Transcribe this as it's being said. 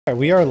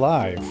We are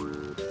live.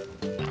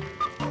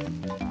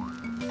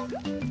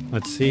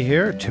 Let's see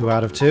here. 2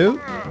 out of 2.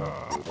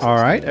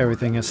 Alright,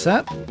 everything is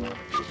set.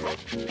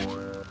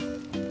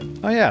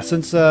 Oh yeah,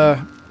 since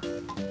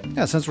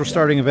we're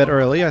starting a bit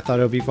early, I thought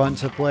it would be fun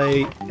to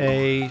play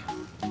a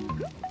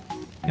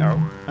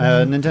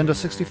Nintendo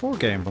 64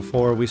 game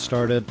before we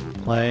started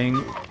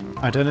playing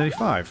Identity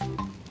V.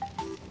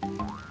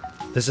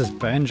 This is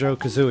Banjo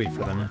Kazooie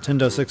for the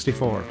Nintendo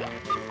 64.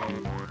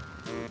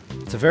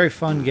 It's a very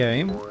fun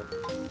game.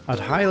 I'd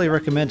highly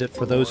recommend it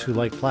for those who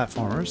like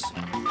platformers.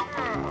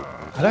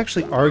 I'd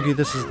actually argue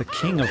this is the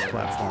king of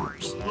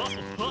platformers.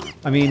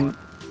 I mean,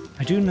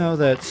 I do know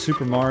that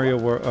Super Mario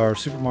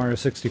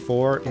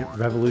 64, it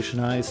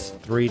revolutionized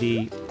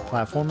 3D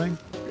platforming,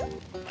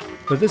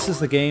 but this is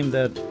the game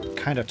that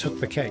kind of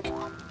took the cake.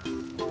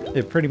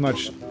 It pretty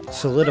much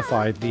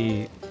solidified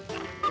the...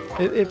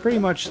 It pretty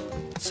much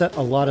set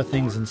a lot of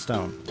things in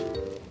stone.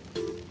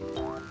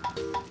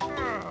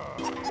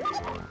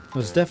 It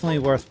was definitely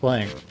worth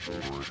playing.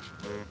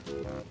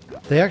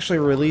 They actually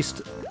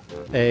released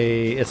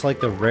it's like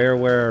the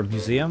Rareware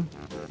Museum.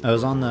 It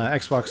was on the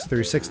Xbox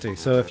 360,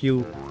 so if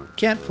you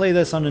can't play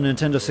this on a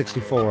Nintendo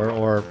 64,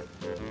 or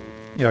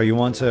you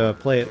want to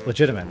play it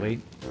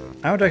legitimately,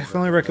 I would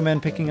definitely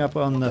recommend picking up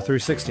on the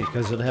 360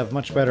 because it'll have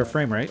much better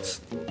frame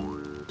rates.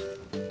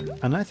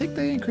 And I think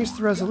they increased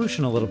the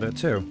resolution a little bit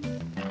too.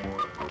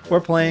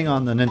 We're playing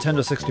on the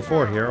Nintendo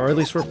 64 here, or at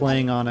least we're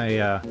playing on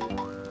an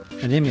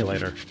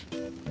emulator.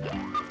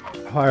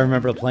 Oh, I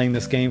remember playing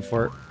this game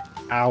for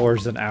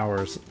hours and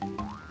hours.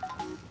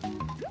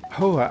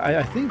 Oh,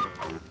 I think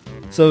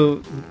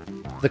so.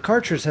 The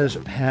cartridge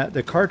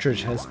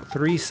has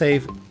 3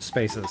 save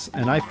spaces,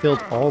 and I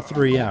filled all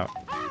 3 out.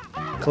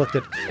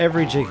 Collected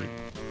every jiggy.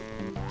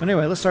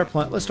 Anyway, let's start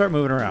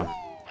moving around.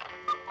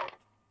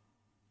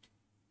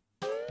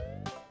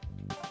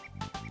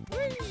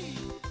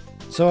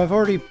 So I've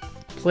already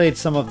played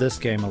some of this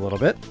game a little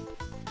bit,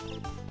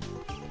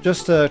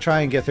 just to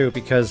try and get through,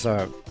 because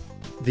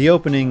the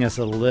opening is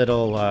a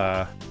little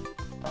oh,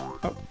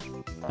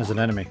 there's an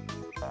enemy.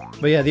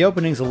 But yeah, the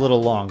opening's a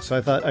little long, so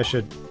I thought I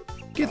should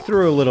get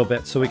through a little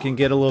bit so we can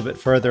get a little bit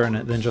further in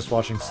it than just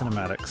watching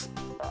cinematics.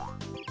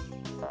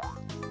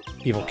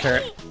 Evil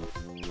carrot.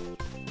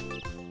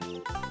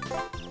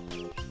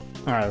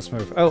 Alright, let's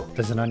move. Oh,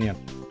 there's an onion.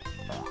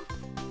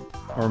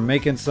 We're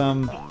making a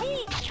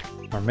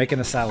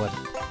salad.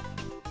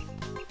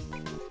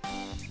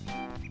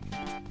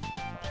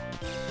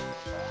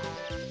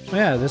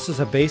 Yeah, this is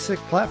a basic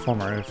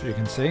platformer, if you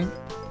can see.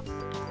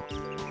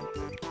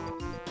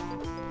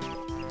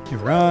 You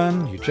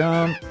run, you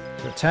jump,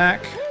 you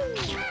attack.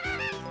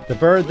 The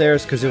bird there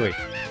is Kazooie.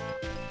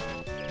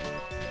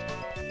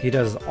 He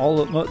does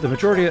the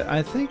majority,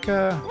 I think,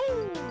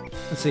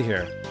 let's see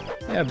here.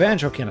 Yeah,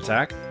 Banjo can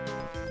attack.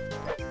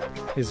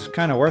 He's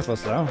kind of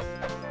worthless, though.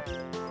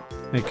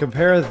 And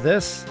compare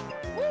this...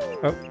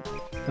 Oh,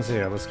 let's see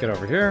here, let's get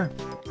over here.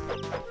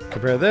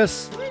 Compare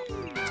this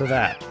to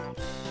that.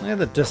 Look at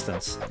the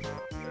distance.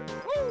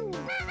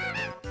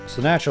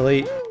 So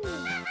naturally,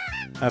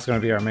 that's going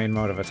to be our main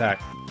mode of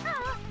attack.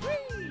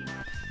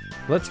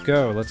 Let's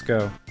go, let's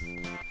go.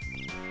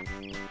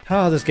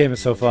 Oh, this game is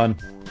so fun.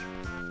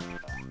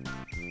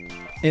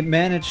 It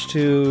managed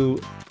to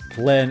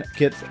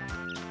get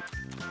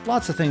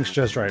lots of things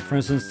just right. For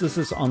instance, this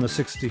is on the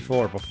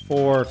 64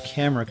 before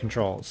camera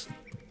controls.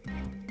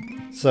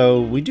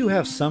 So we do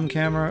have some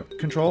camera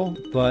control,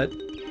 but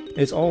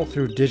it's all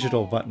through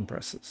digital button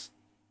presses.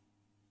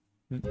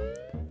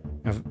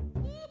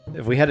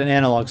 If we had an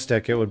analog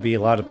stick, it would be a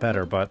lot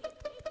better, but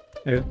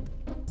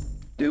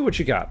do what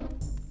you got.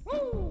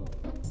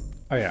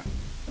 Oh yeah,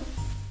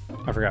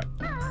 I forgot.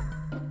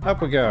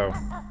 Up we go.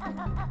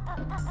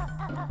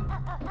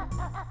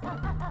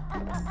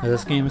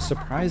 This game is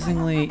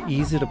surprisingly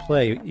easy to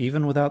play,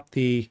 even without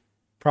the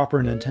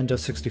proper Nintendo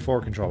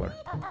 64 controller.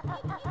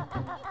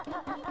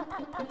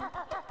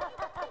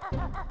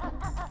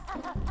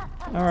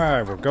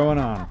 Alright, we're going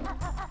on.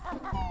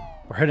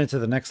 We're heading to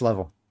the next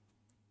level.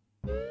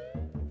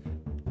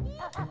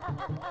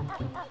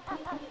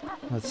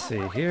 Let's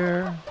see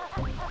here.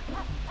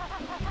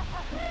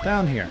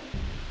 Down here.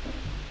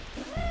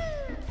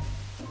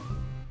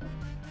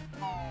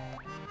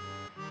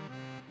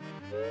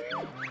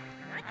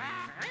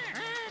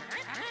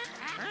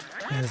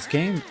 Yeah, this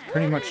game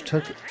pretty much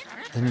took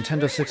the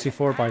Nintendo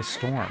 64 by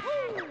storm.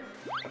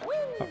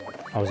 Oh,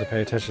 I wasn't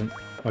paying attention.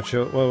 What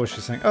was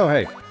she saying? Oh,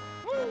 hey.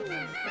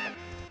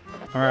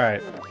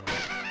 Alright.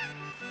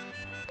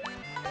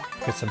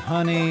 Get some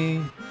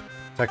honey.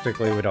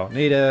 Technically, we don't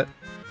need it.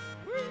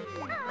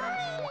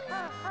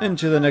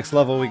 Into the next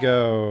level we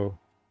go.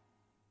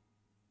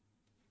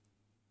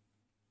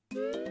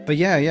 But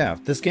yeah,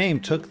 this game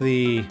took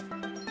the...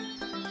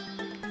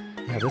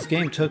 Yeah, this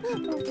game took...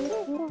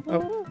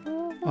 Oh,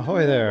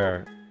 ahoy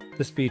there.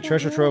 This be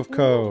Treasure Trove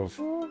Cove.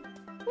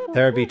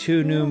 There be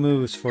 2 new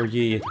moves for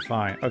ye to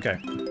find. Okay.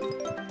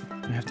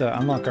 We have to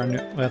unlock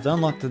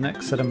the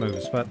next set of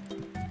moves, but...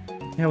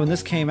 Yeah, when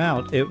this came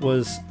out, it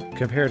was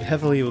compared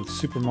heavily with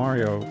Super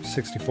Mario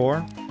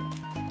 64.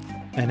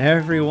 And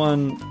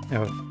everyone, you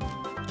know,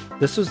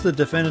 this was the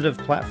definitive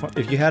platform.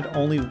 If you had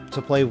only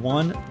to play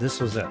one, this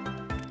was it.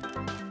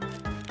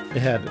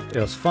 It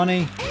was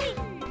funny.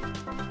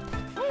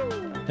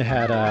 It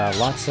had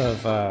lots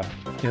of,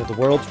 you know, the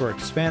worlds were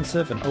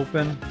expansive and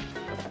open.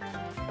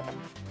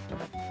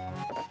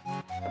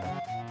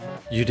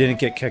 You didn't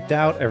get kicked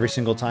out every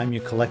single time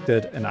you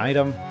collected an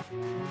item.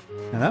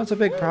 And that was a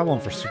big problem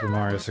for Super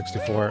Mario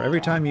 64.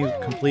 Every time you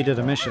completed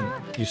a mission,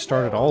 you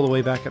started all the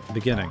way back at the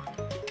beginning.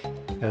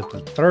 It had to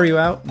throw you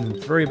out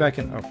and throw you back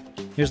in. Oh,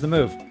 here's the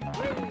move.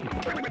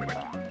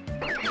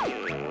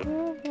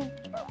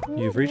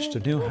 You've reached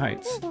new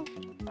heights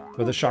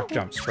with a shock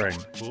jump spring.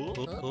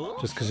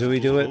 Does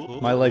Kazooie do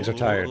it? My legs are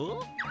tired.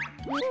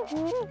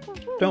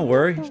 Don't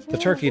worry, the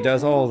turkey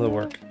does all the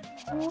work.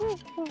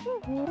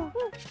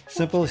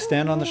 Simply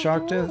stand on the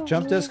shock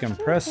jump disc and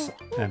press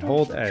and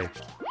hold A.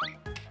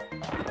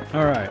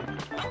 Alright.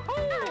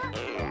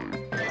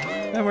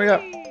 There we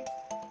go.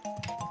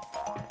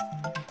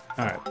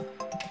 Alright.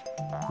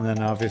 And then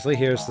obviously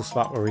here's the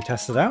spot where we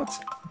test it out.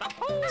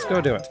 Let's go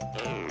do it.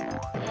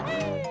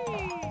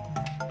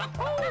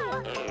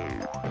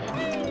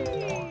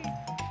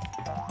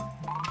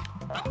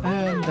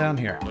 And down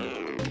here.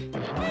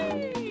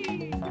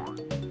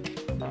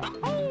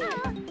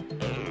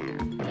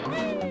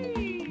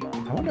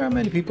 I wonder how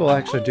many people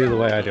actually do the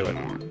way I do it.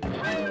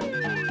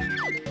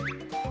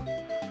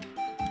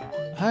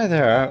 Hi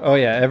there. Oh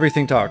yeah,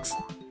 everything talks.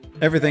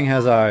 Everything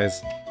has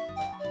eyes.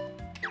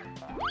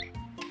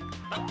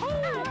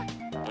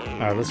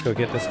 Alright, let's go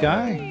get this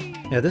guy.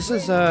 Yeah, this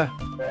is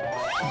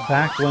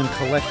back when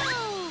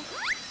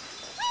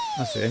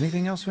Let's see,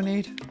 anything else we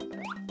need?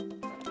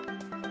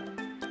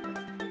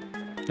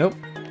 Nope.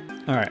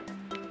 Alright.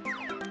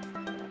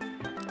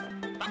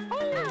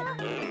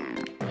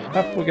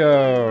 Up we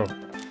go.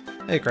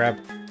 Hey, crab.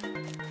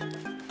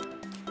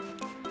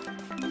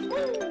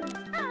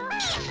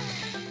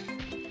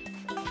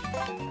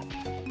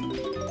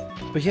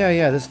 But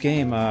yeah, this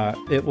game,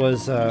 it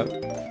was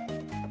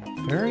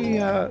very,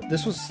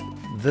 this was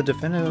the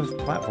definitive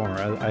platformer.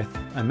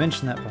 I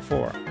mentioned that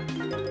before.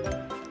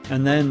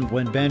 And then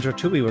when Banjo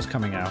Kazooie was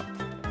coming out,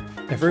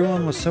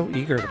 everyone was so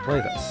eager to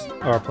play this,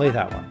 or play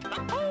that one.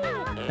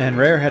 And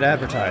Rare had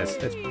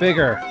advertised, it's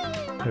bigger,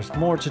 there's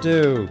more to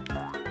do.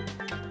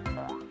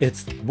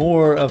 It's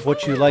more of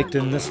what you liked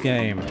in this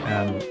game,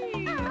 and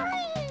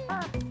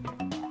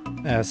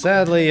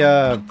sadly,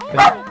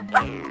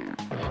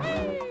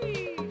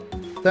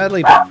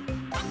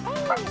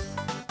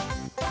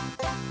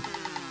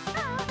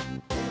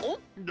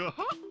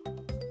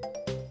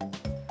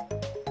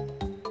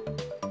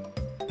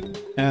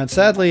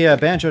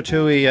 Banjo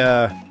Kazooie,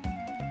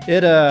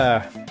 it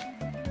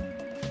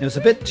was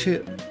a bit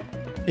too.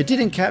 It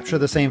didn't capture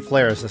the same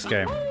flair as this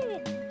game.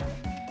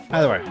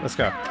 Either way, let's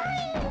go.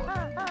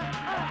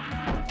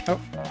 Oh,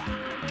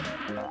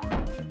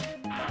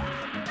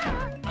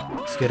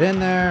 let's get in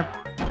there.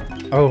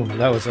 Oh,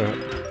 that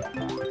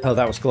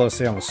was close.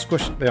 They almost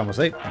squished. They almost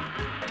ate.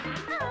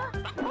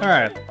 All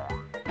right.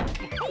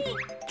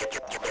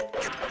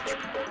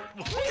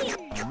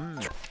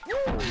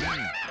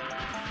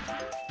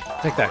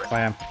 Take that,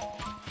 clam.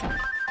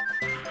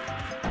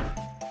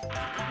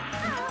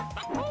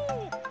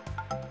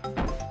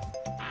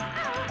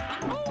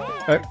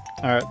 Oh,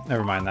 alright,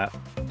 never mind that.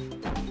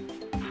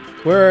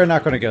 We're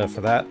not going to go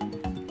for that.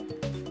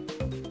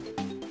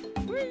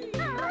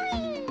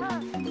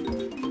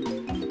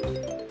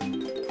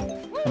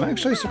 I'm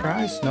actually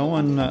surprised no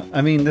one...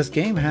 I mean, this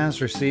game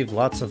has received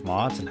lots of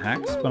mods and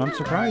hacks, but I'm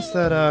surprised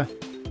that...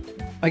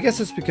 I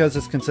guess it's because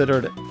it's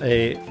considered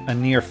a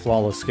near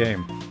flawless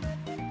game.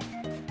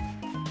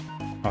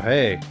 Oh,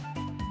 hey.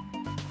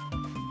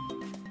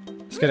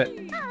 Let's get it.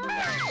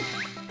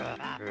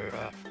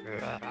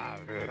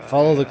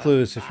 Follow the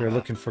clues if you're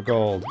looking for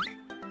gold.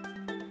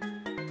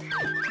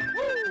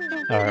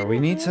 Alright, we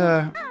need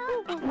to...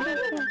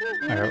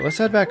 Alright, let's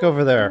head back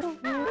over there.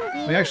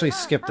 We actually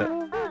skipped it.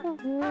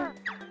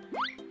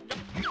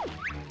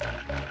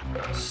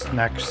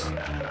 Snacks.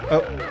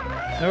 Oh.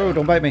 No,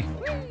 don't bite me.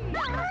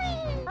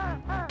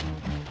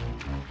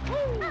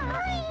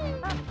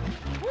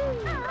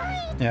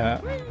 Yeah.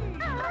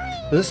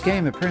 This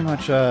game, it pretty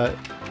much,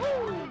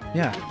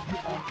 yeah.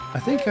 I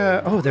think,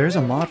 oh, there is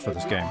a mod for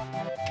this game.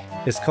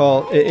 It's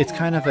called, it's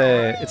kind of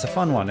it's a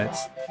fun one.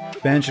 It's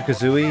Banjo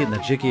Kazooie and the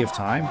Jiggy of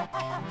Time.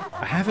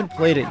 I haven't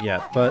played it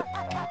yet, but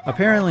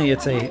apparently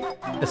it's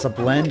a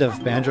blend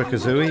of Banjo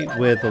Kazooie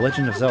with The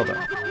Legend of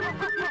Zelda.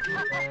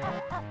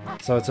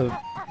 So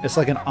it's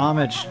like an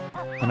homage,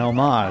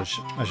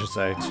 I should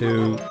say,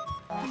 to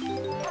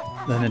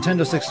the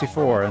Nintendo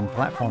 64 and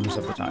platformers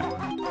of the time.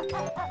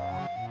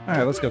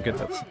 Alright, let's go get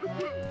this.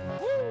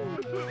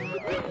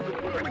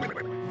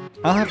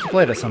 I'll have to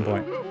play it at some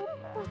point.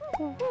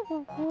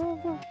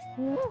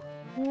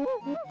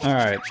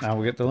 Alright, now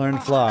we get to learn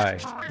to fly.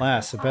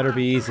 Last, it better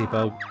be easy,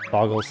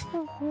 Boggles.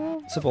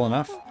 Simple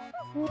enough.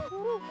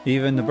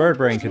 Even the bird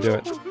brain could do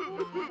it.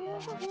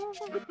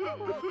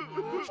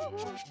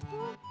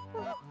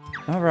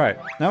 Alright,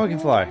 now we can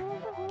fly.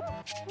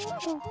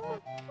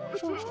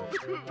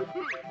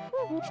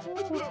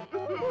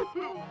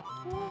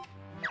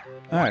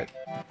 Alright.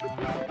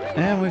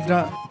 And we've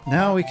done...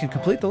 Now we can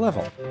complete the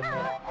level.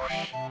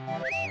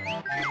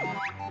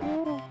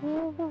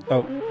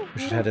 Oh,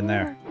 we should head in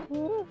there.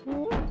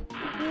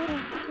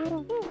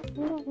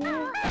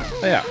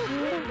 Oh yeah.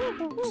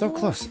 So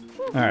close.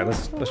 Alright,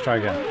 let's try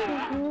again.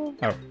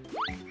 Oh.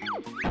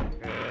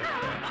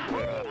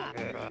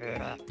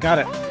 Got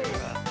it.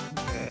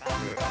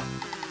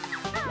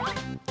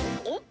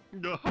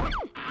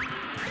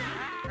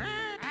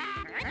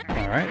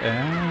 Alright,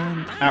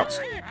 and out.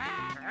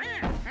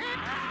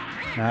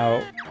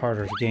 Now,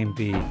 harder to game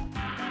B.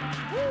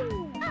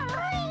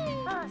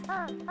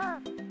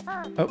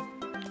 Oh.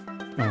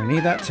 Oh, we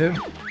need that too.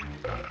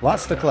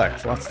 Lots to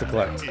collect, lots to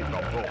collect.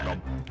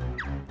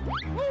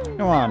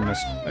 Come on,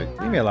 miss.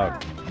 Leave me alone.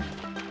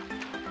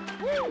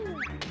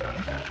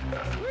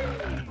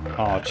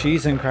 Oh,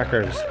 cheese and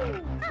crackers.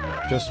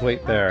 Just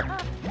wait there.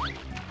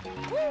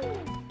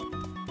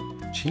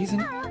 Cheese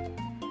and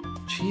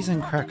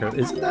crackers.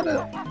 Isn't that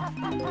a...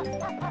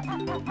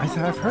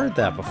 I've heard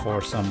that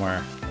before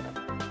somewhere.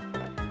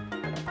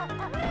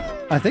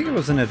 I think it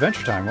was in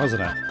Adventure Time,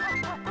 wasn't it?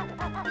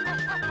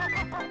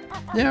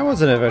 Yeah, it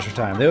was in Adventure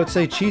Time. They would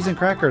say cheese and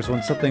crackers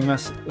when something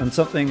was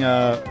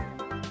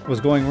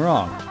going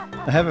wrong.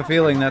 I have a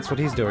feeling that's what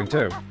he's doing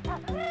too.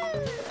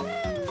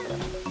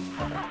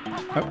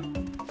 Oh.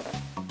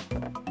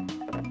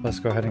 Let's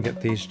go ahead and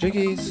get these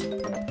jiggies.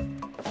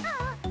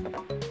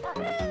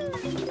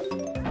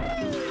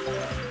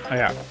 Oh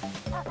yeah.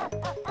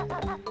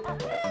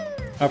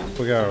 Up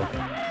we go.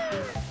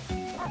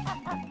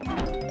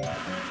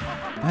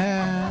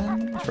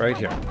 And right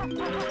here.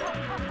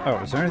 Oh,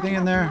 is there anything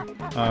in there?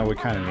 We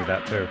kind of need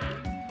that too.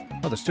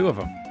 Oh, there's two of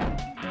them.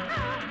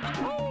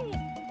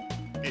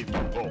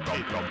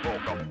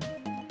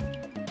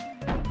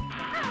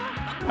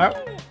 Up.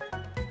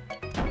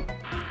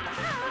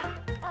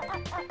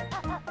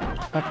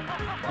 Up.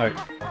 Oh.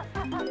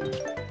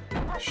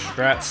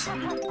 Strats.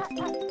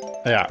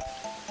 Yeah.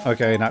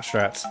 Okay, not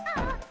strats.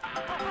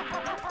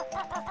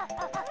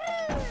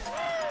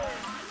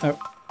 Oh,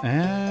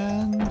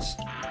 and...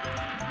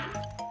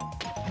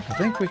 I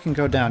think we can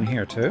go down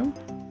here too.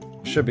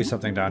 Should be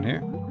something down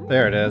here.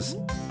 There it is.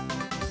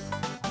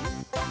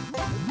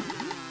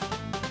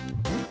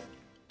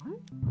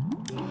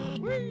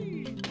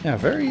 Yeah,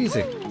 very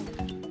easy.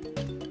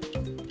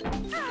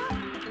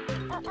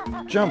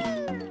 Jump!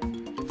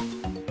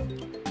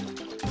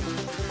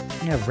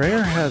 Yeah,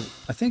 Rare had...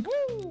 I think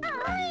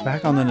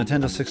back on the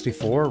Nintendo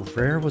 64,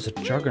 Rare was a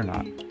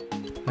juggernaut.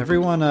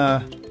 Everyone,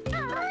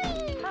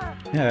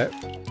 yeah,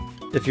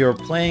 if you're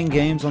playing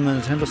games on the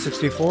Nintendo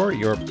 64,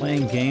 you're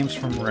playing games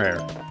from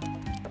Rare.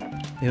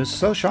 It was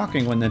so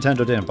shocking when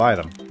Nintendo didn't buy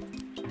them.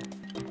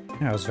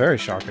 Yeah, it was very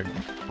shocking.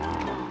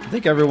 I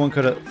think everyone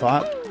could have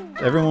thought...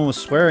 Everyone was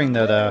swearing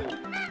that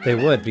they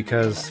would,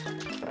 because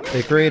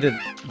they created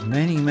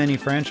many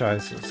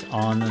franchises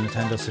on the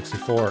Nintendo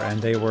 64,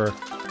 and they were...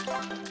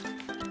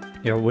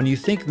 You know, when you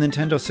think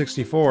Nintendo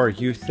 64,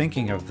 you're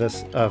thinking of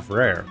this, of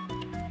Rare.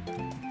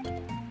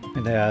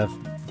 And they have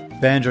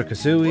Banjo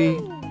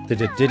Kazooie, they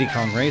did Diddy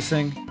Kong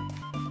Racing.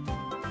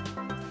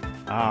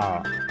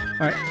 Ah,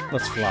 alright,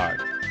 let's fly.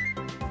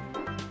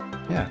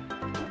 Yeah.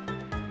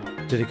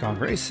 Diddy Kong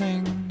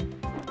Racing,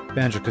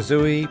 Banjo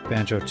Kazooie,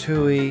 Banjo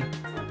Tooie.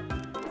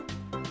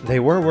 They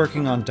were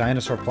working on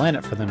Dinosaur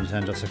Planet for the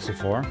Nintendo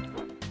 64.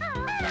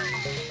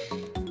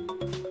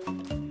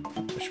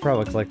 I should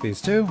probably collect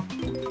these too.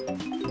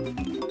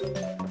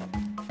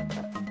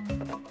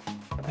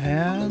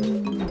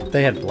 And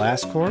they had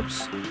Blast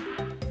Corps.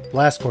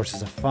 Blast Corps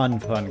is a fun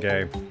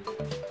game.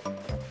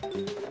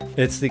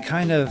 It's the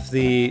kind of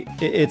the...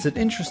 It's an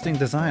interesting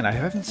design. I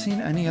haven't seen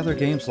any other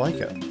games like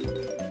it.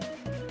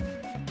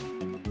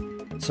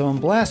 So in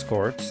Blast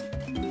Corps,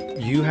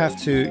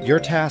 you're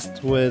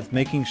tasked with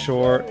making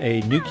sure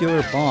a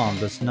nuclear bomb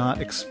does not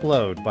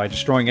explode by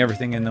destroying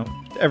everything in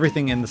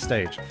the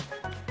stage.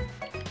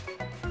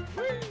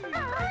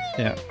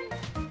 Yeah.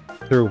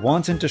 Through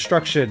wanton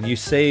destruction, you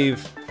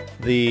save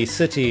the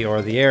city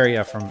or the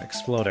area from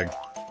exploding.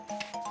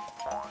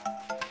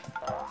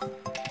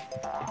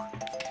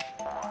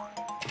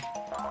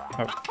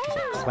 Oh, there's a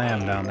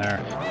clam down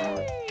there.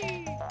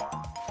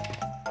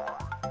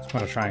 It's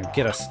going to try and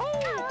get us.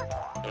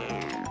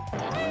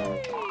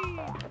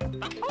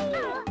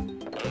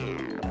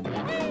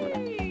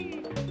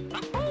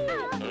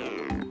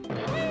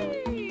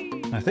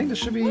 I think this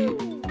should be...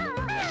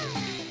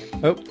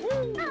 Oh.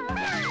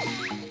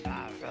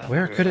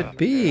 Where could it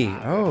be?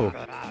 Oh.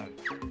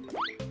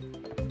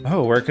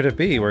 Oh, where could it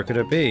be? Where could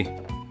it be?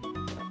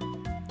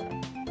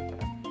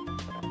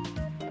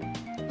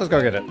 Let's go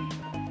get it.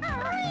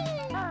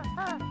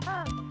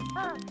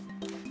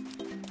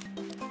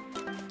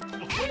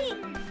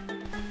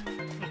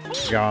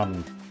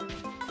 Yum.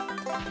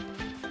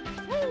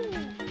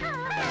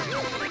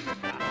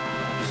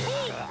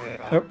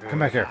 Oh, come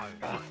back here.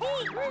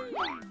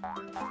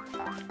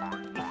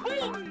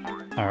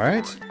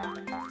 Alright.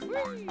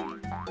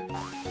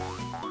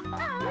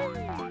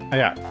 Oh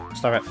yeah,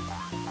 stop it.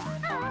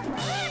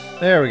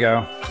 There we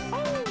go.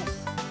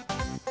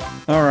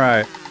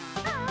 Alright.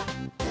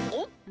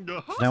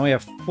 Now we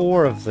have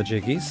 4 of the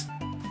Jiggies.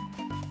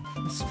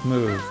 Let's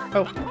move.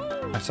 Oh,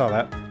 I saw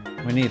that.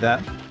 We need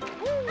that.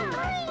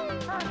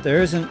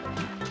 There isn't...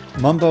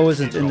 Mumbo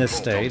isn't in this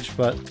stage,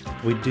 but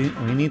we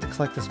need to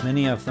collect as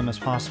many of them as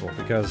possible,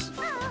 because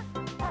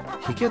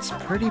he gets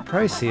pretty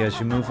pricey as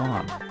you move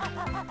on.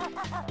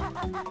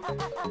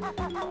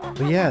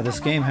 But yeah,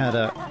 this game had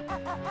a...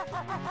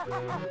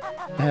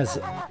 has,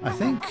 I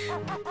think...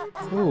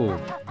 Ooh.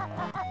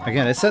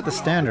 Again, it set the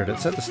standard. It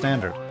set the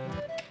standard.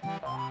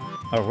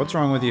 Oh, what's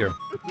wrong with you?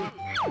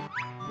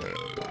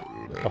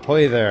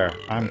 Ahoy there,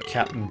 I'm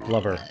Captain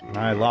Blubber, and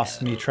I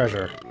lost me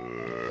treasure.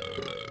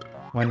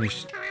 When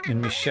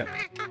in me ship.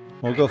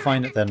 We'll go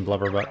find it then,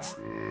 Blubberbutts.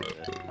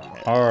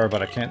 Arr,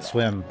 but I can't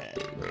swim.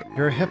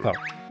 You're a hippo.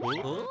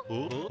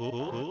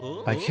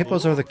 Like,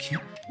 hippos are the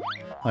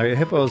like,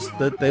 hippos,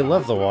 they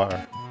love the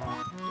water.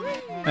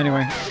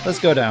 Anyway, let's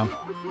go down.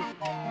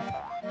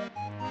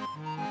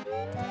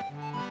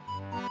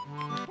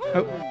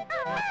 Oh.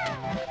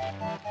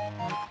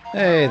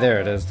 Hey,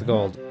 there it is, the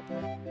gold.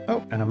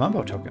 Oh, and a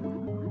Mumbo token.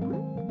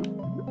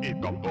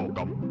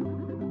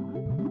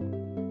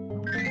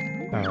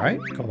 Alright,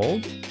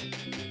 gold.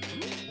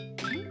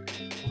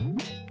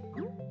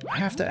 I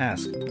have to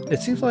ask.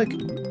 It seems like,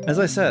 as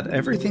I said,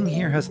 everything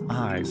here has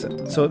eyes.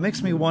 So it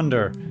makes me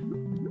wonder...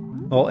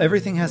 Well,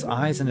 everything has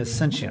eyes and is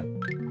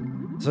sentient.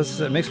 So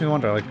it makes me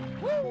wonder, like...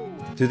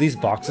 Do these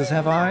boxes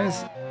have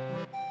eyes?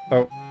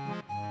 Oh.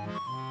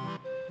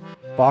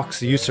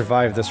 Box, you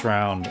survived this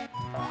round.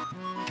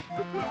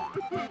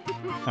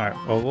 Alright,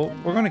 well,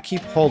 we're going to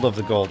keep hold of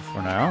the gold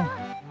for now.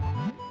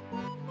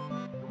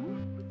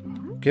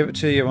 Give it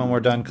to you when we're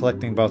done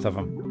collecting both of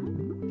them.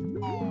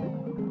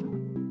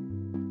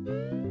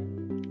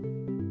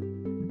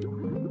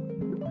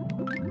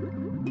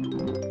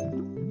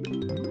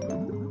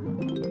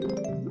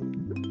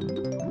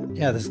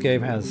 Yeah, this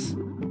game has...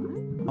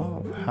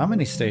 Oh, how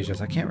many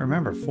stages? I can't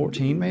remember.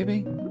 14,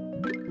 maybe?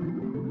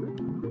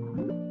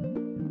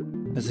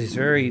 There's these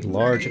very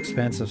large,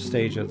 expansive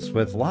stages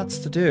with lots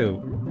to do.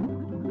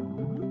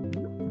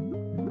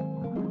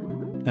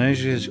 And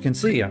as you can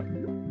see,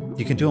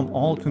 you can do them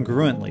all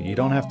congruently. You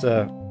don't have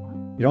to...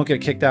 You don't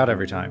get kicked out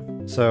every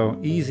time. So,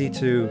 easy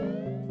to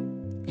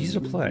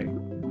play.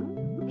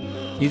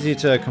 Easy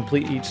to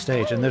complete each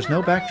stage. And there's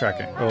no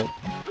backtracking. Well,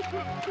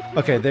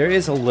 okay, there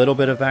is a little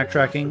bit of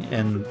backtracking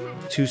in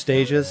 2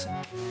 stages.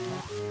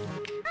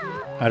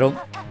 I don't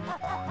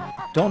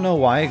know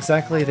why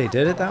exactly they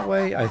did it that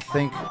way. I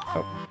think...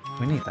 Oh,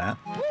 we need that.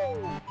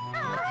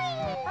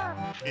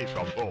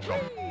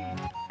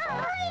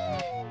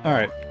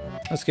 Alright,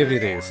 let's give you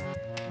these.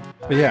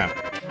 But yeah,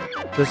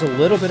 there's a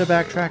little bit of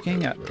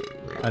backtracking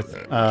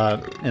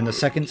in the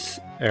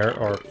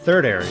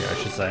third area, I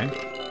should say.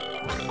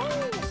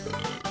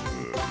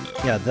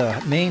 Yeah,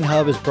 the main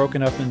hub is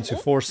broken up into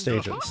 4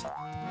 stages.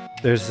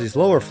 There's these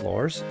lower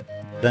floors,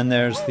 then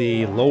there's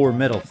the lower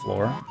middle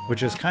floor,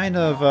 which is kind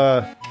of,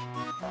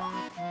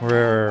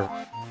 where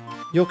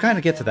you'll kind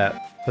of get to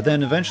that, but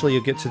then eventually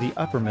you'll get to the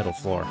upper middle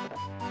floor.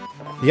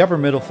 The upper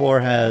middle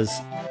floor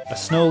has a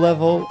snow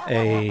level,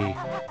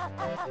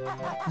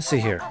 let's see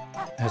here.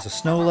 It has a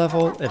snow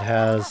level, it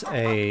has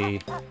a...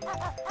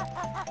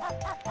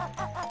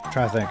 I'm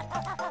trying to think.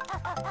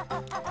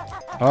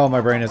 Oh, my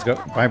brain is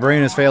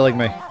failing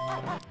me.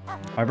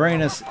 My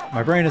brain is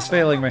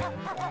failing me.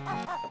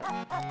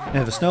 They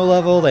have a snow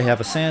level, they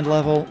have a sand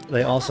level,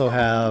 they also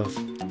have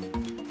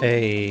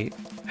a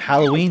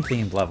Halloween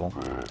themed level.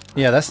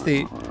 Yeah,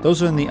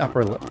 those are in the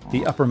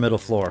upper middle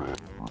floor.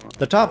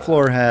 The top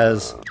floor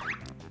has,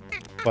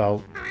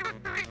 well,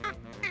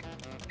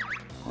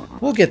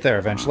 we'll get there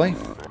eventually.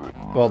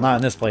 Well, not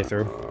in this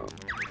playthrough,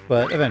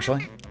 but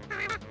eventually.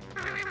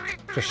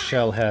 Just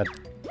shell head.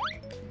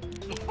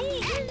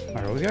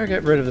 Alright, we gotta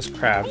get rid of this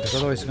crab, because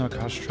otherwise it's gonna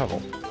cause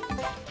trouble.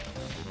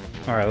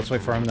 Alright, let's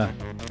wait for him to...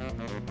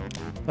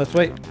 Let's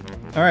wait.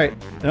 Alright,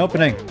 an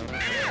opening.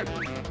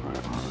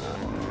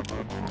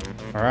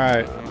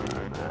 Alright.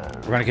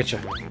 We're gonna get you.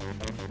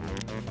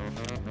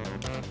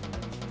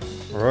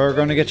 We're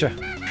gonna get you.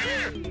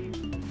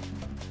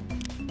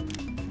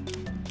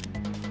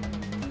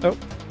 Oh.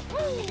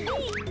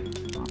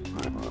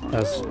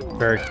 That's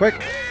very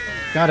quick.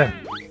 Got him.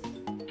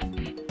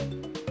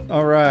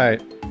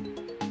 Alright.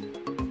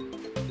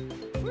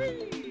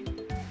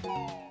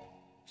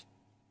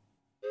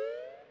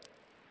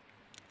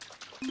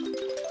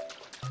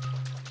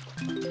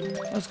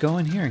 Let's go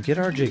in here and get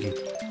our Jiggy.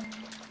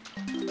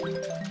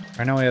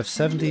 Right now we have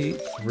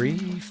 73,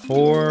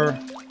 4...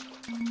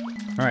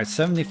 Alright,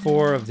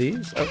 74 of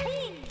these. Oh,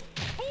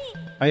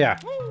 oh yeah.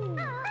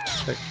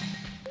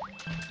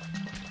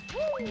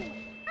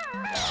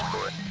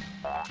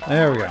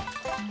 There we go.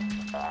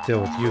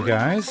 Deal with you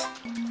guys.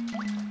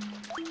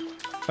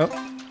 Oh,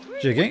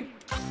 Jiggy.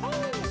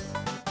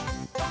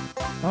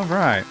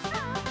 Alright.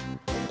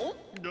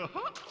 Well,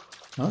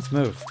 let's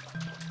move.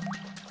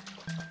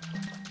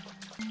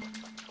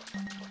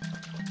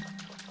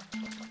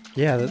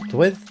 Yeah, the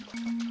way...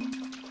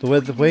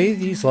 With the way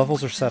these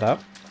levels are set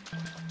up,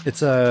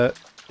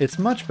 it's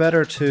much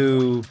better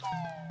to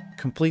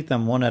complete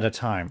them one at a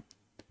time.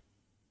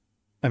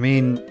 I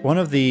mean, one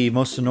of the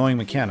most annoying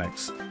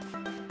mechanics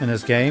in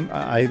this game,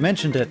 I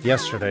mentioned it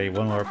yesterday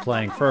when we were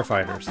playing Fur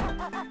Fighters,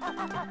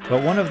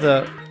 but one of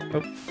the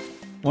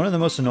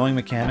most annoying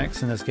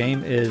mechanics in this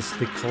game is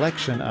the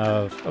collection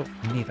of... Oh,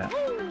 I need that.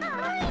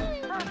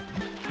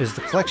 Is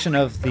the collection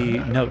of the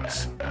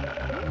notes.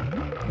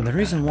 And the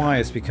reason why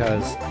is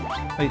because...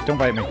 Hey, don't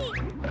bite me.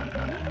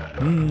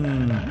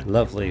 Mmm,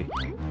 lovely.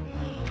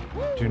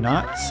 Do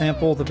not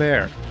sample the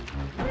bear.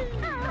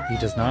 He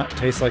does not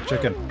taste like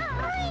chicken.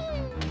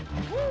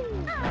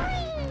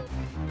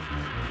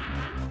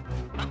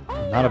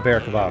 Not a bear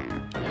kebab.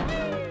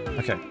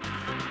 Okay.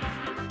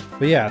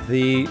 But yeah,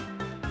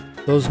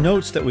 those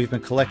notes that we've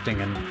been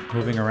collecting and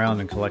moving around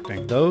and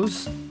collecting,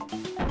 those...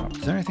 Oh,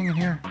 is there anything in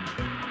here?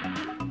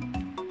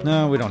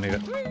 No, we don't need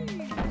it.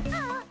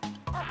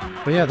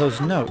 But yeah, those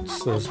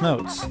notes,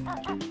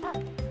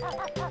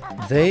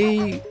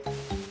 they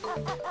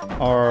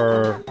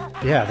are...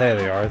 Yeah, there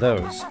they are,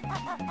 those.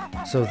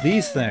 So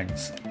these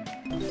things,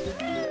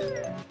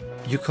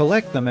 you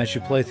collect them as you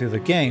play through the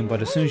game,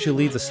 but as soon as you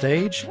leave the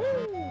stage,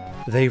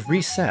 they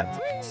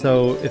reset.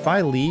 So if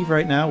I leave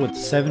right now with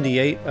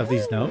 78 of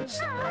these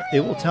notes, it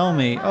will tell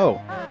me,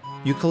 oh,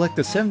 you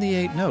collected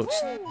 78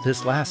 notes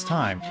this last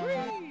time.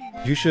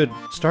 You should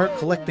start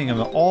collecting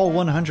them all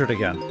 100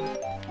 again.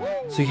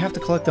 So you have to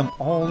collect them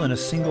all in a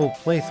single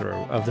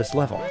playthrough of this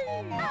level.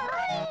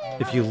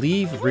 If you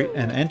leave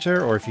and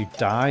enter, or if you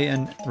die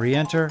and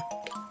re-enter,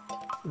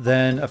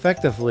 then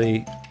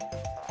effectively,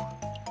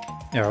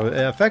 you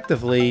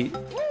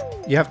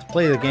have to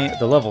play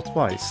the level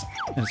twice,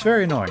 and it's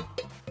very annoying.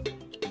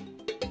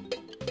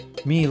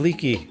 Me,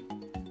 Leaky.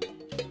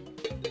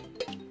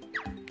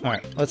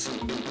 Alright, let's...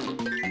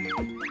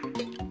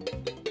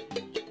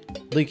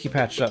 Leaky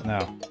patched up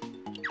now.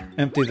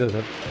 Empty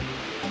the...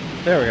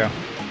 There we go.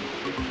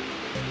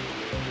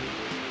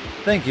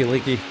 Thank you,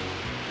 Leaky.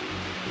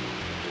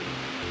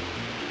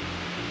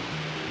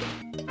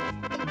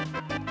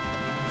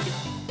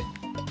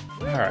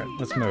 Alright,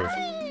 let's move.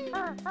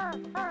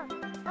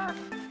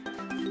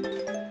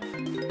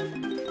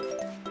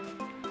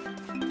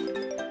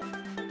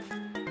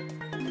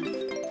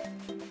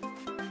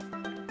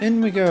 In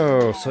we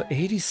go! So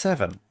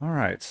 87.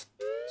 Alright.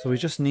 So we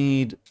just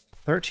need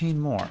 13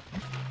 more.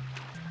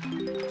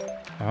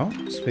 Oh,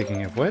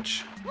 speaking of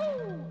which...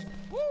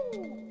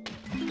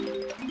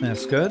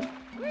 That's good.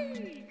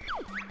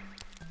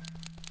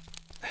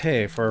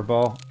 Hey,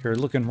 Furball, you're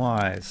looking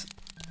wise.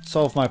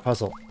 Solve my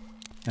puzzle.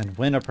 And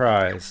win a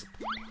prize.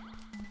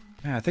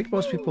 Yeah, I think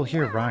most people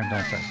here rhyme,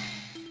 don't they?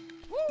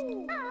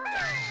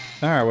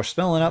 Alright, we're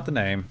spelling out the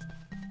name.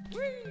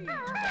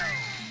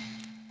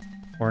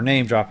 We're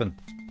name dropping.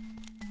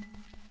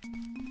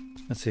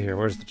 Let's see here,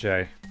 where's the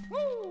J?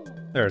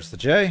 There's the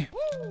J.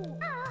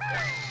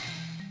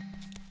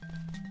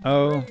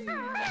 Oh.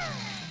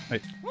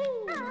 Wait.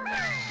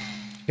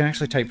 You can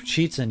actually type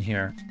cheats in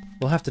here.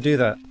 We'll have to do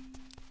that.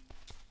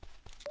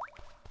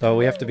 Though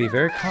we have to be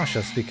very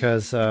cautious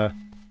because the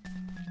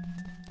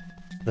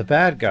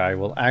bad guy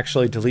will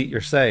actually delete your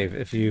save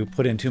if you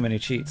put in too many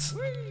cheats.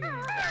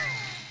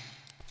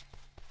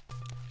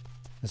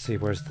 Let's see,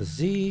 where's the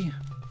Z?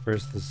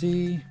 Where's the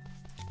Z?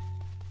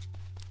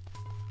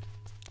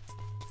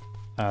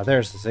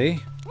 There's the Z.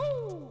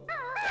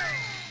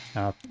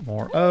 Now,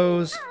 more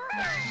O's.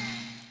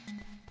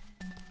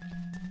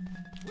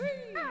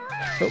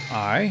 Oh,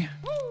 I.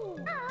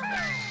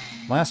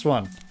 Last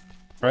one.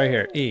 Right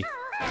here, E.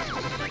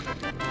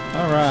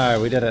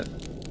 Alright, we did it.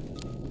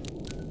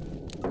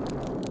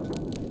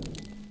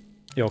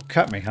 You'll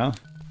cut me, huh?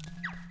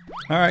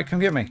 Alright, come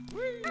get me.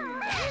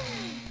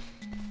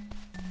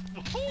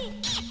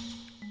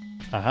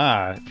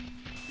 Aha.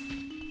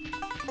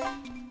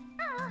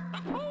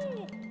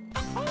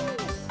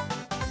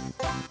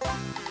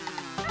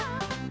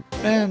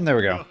 And there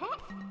we go.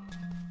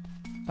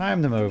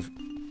 Time to move.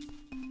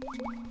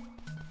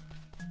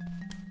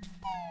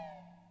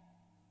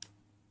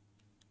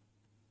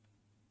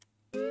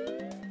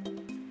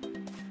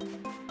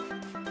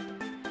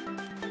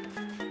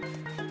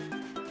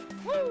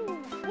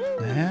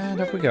 And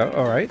up we go.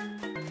 Alright.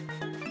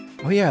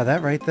 Oh yeah,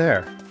 that right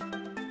there.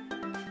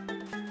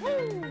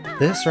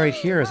 This right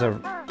here is a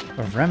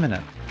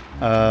remnant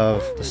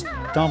of the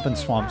Stomp and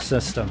Swamp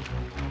system.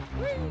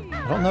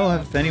 I don't know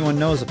if anyone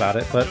knows about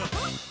it, but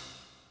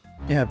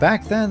yeah,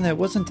 back then it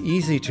wasn't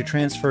easy to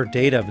transfer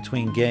data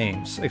between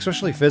games,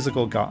 especially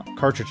physical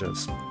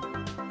cartridges.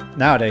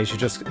 Nowadays you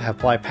just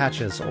apply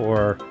patches,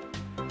 or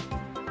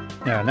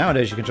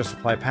nowadays you can just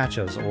apply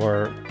patches,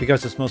 or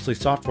because it's mostly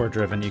software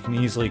driven, you can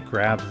easily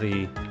grab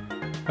the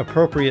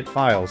appropriate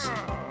files.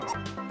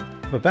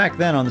 But back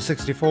then on the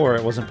 64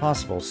 it wasn't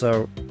possible,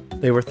 so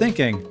they were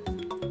thinking,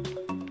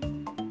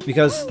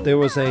 because there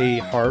was a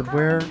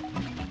hardware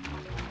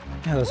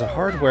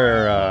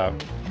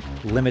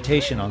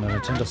limitation on the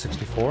Nintendo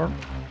 64,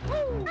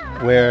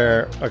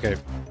 where, okay,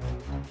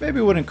 maybe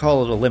we wouldn't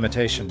call it a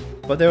limitation,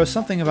 but there was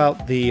something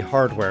about the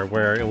hardware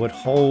where it would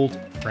hold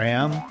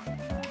RAM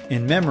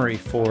in memory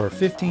for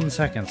 15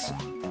 seconds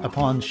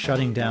upon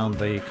shutting down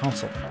the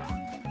console.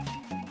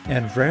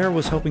 And Rare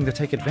was hoping to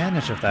take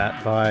advantage of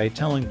that by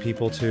telling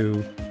people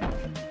to,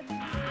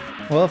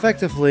 well,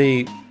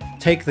 effectively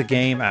take the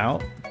game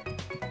out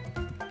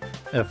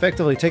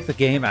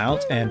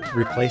and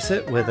replace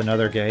it with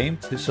another game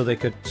so they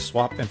could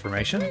swap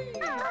information.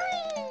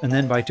 And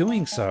then by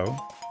doing so,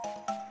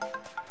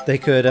 they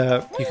could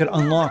you could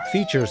unlock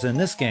features in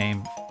this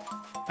game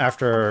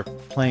after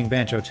playing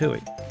Banjo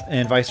Tooie,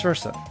 and vice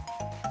versa.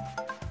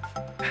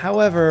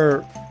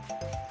 However,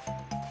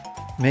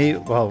 maybe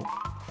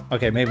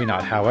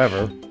not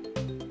however.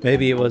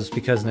 Maybe it was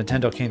because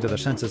Nintendo came to their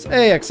senses.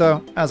 Hey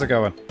EXO, how's it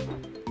going?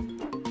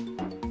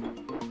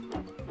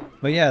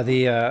 But yeah,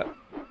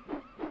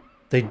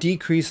 they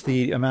decreased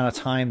the amount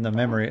of time the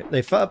memory...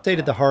 They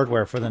updated the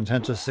hardware for the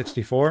Nintendo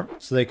 64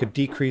 so they could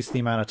decrease the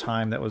amount of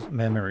time that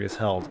memory is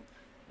held.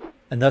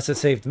 And thus it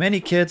saved many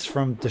kids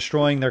from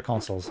destroying their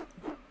consoles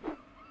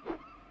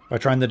by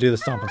trying to do the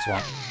Stomp and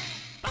Swamp.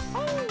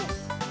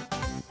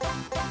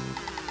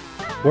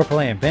 We're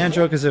playing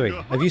Banjo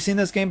Kazooie. Have you seen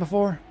this game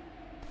before?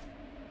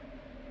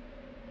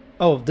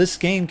 Oh, this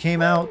game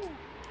came out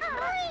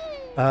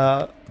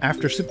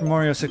after Super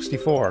Mario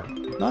 64.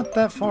 Not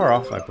that far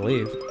off, I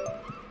believe.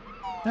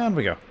 Down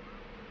we go.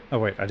 Oh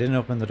wait, I didn't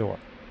open the door.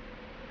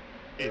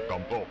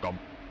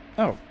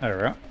 Oh, there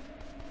we go.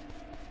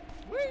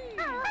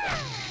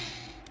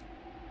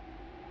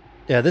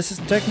 Yeah, this is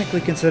technically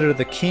considered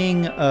the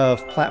king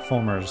of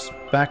platformers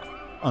back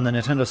on the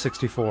Nintendo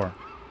 64.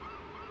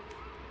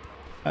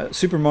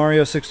 Super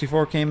Mario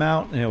 64 came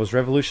out and it was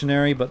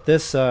revolutionary, but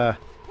this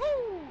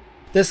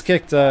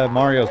kicked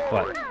Mario's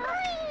butt.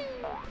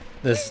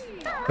 This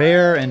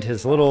bear and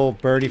his little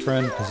birdie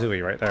friend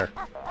Kazooie right there.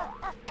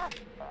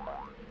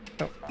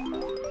 Oh.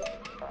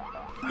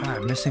 Ah,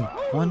 I'm missing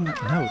one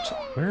note.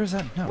 Where is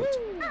that note?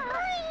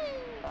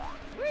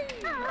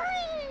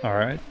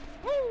 Alright.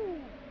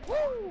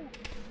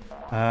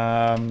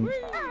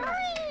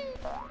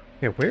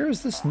 Okay, where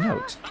is this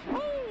note?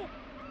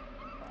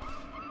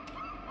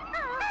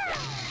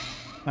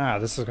 Ah,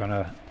 this is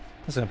gonna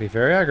be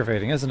very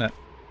aggravating, isn't it?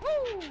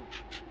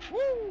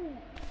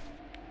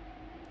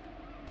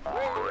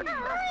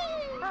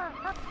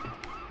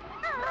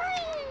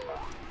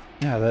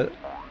 Yeah,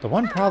 the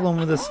one problem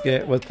with this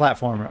game, with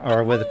platformer,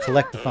 or with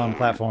collectathon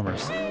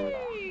platformers,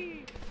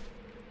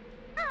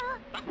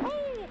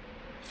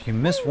 if you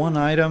miss one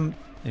item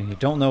and you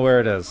don't know where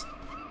it is.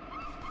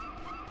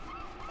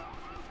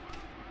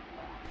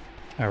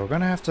 Alright, we're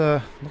gonna have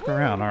to look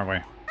around, aren't we?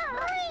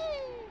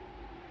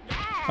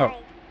 Oh.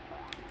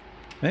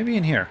 Maybe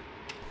in here.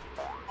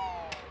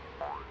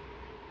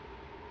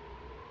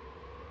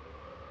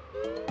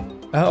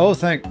 Oh,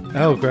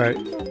 great.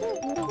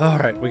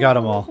 Alright, we got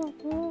them all.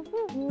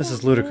 This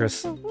is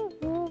ludicrous. I'm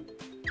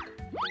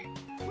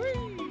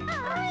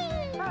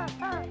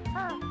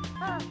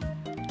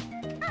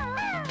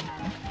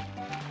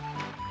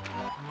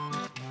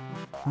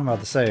about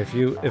to say,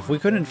 if we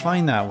couldn't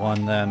find that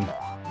one, then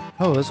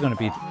oh, it's gonna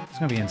be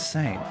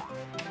insane.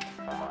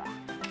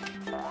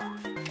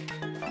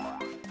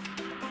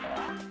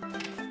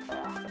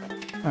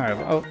 All right,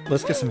 oh,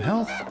 let's get some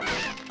health.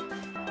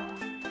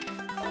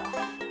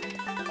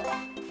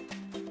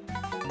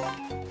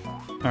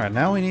 All right,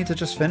 now we need to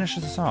just finish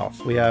this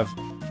off. We have,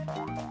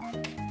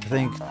 I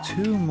think,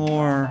 2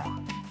 more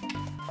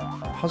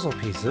puzzle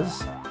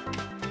pieces.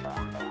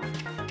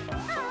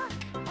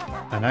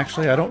 And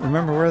actually, I don't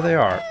remember where they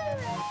are.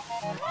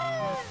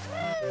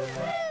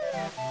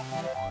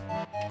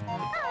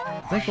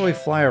 I think when we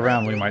fly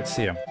around, we might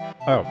see them.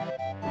 Oh,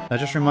 that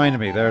just reminded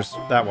me. There's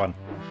that one.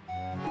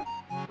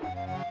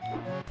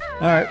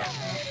 Alright.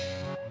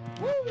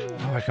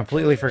 Oh, I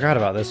completely forgot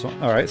about this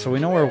one. Alright, so we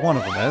know where one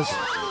of them is.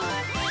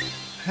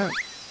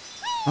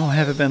 I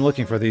haven't been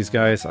looking for these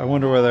guys. I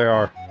wonder where they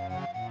are.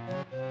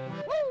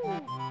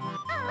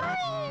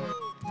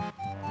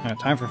 Alright,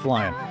 time for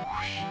flying.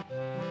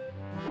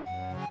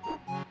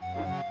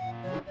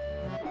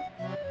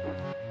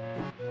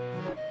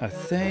 I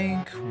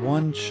think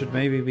one should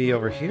maybe be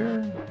over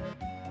here.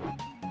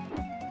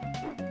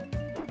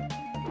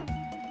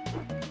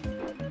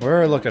 Where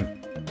are we looking?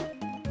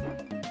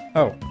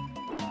 Oh.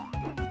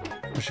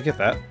 We should get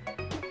that.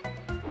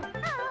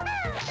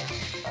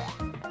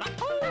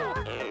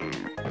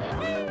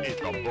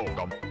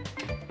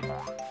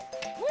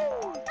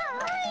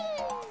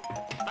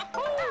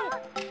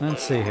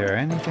 Let's see here.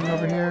 Anything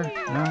over here?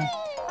 No?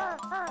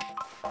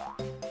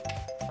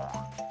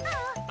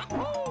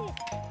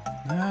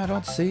 I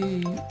don't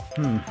see...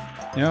 You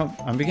know,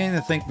 I'm beginning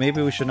to think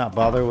maybe we should not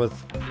bother with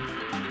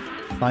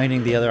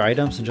finding the other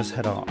items and just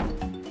head off.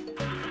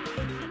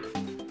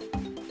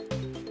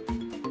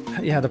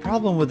 Yeah, the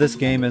problem with this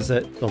game is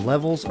that the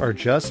levels are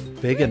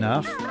just big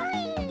enough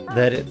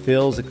that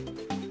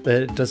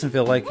it doesn't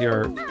feel like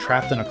you're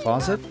trapped in a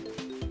closet,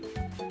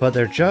 but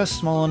they're just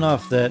small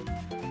enough that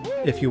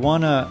if you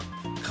want to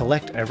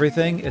collect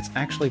everything, it's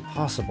actually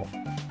possible.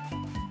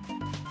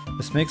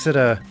 This makes it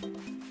a...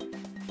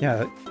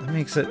 Yeah, that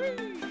makes it...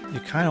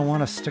 You kind of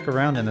want to stick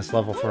around in this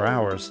level for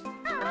hours.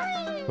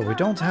 But we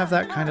don't have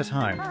that kind of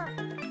time.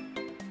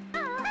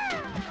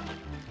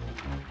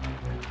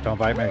 Don't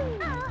bite me.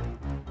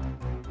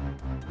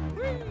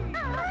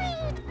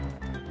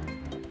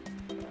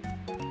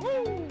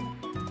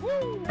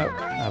 Oh,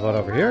 how about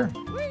over here?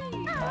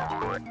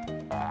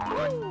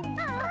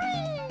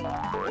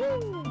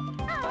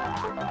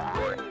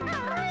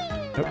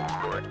 Oh.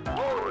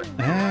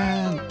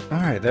 And,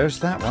 alright, there's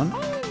that one.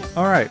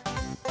 Alright,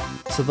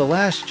 so the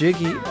last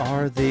Jiggy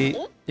are the...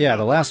 Yeah,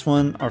 the last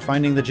one are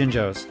finding the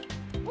Jinjos.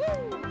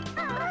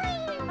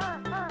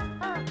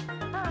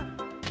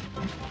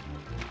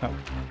 Oh,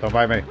 don't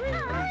bite me.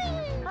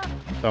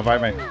 Don't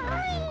bite me.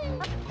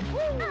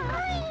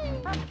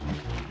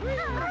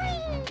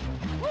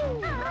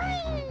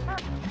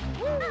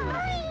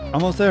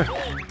 Almost there.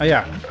 Oh,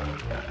 yeah.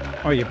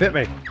 Oh, you bit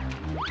me.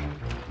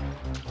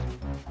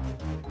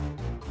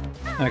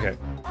 Okay.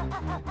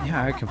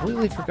 Yeah, I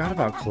completely forgot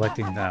about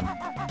collecting them.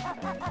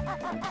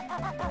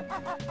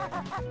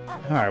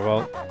 Alright,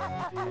 well...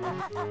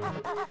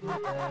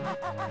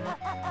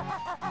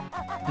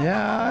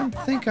 Yeah,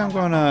 I think I'm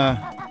gonna...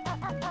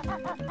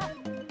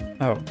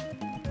 Oh.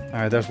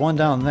 Alright, there's one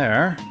down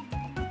there.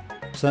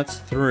 So that's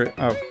 3.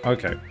 Oh,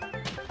 okay.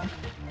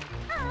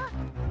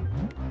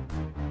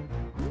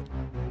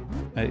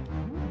 Hey.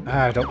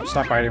 Don't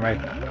stop biting me.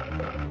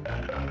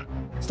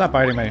 Stop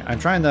biting me. I'm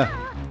trying to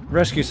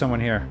rescue someone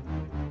here.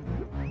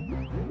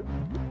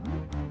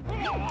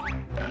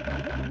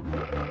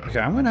 Okay,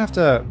 I'm gonna have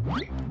to...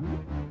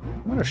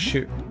 I'm gonna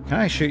shoot. Can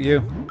I shoot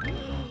you?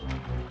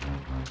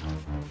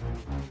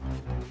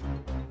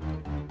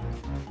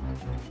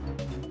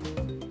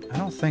 I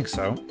don't think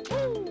so.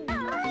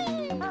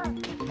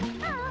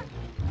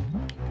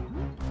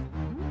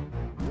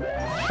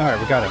 Alright,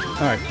 we got him.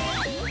 Alright.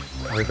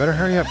 We better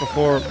hurry up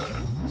before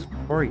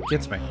he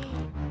gets me.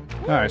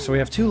 Alright, so we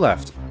have 2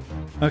 left.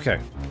 Okay.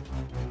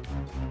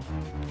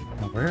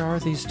 Now, where are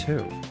these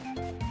 2?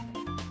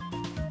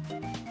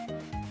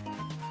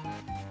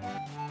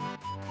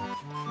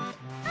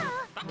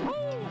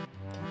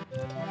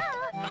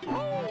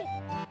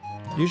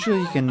 Usually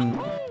you can...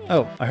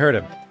 Oh, I heard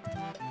him.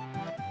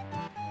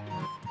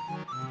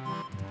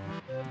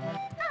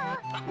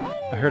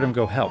 I heard him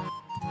go help.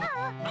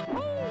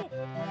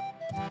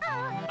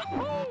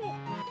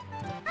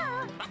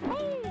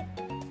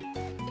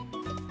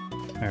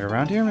 Are you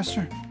around here,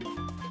 mister?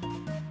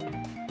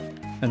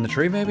 In the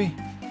tree, maybe?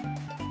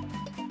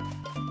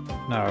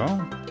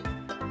 No.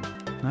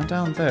 Not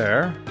down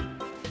there.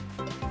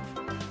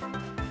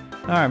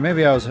 Alright,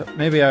 maybe I was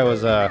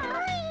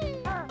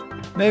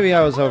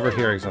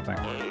overhearing something.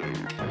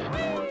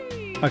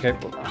 Okay,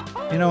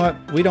 you know what?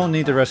 We don't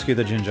need to rescue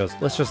the Jinjos.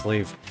 Let's just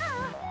leave.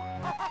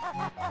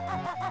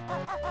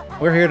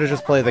 We're here to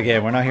just play the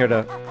game. We're not here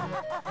to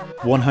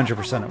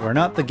 100% it. We're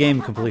not the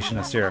game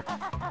completionists here.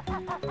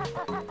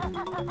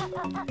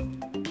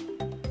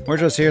 We're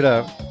just here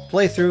to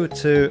play through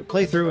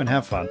and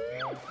have fun.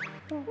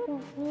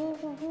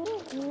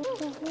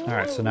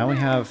 Alright, so now we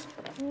have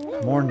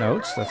more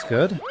notes. That's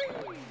good.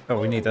 Oh,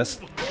 we need this.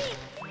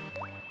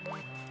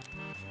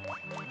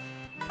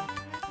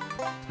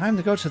 Time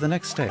to go to the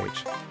next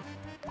stage.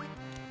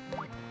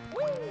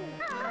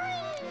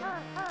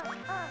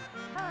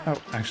 Oh,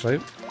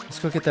 actually, let's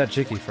go get that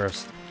Jiggy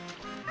first.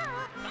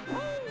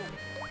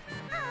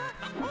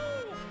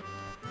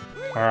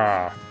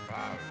 Ah.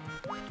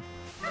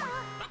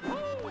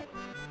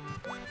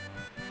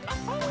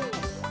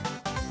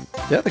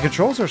 Yeah, the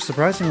controls are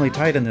surprisingly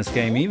tight in this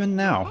game, even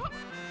now.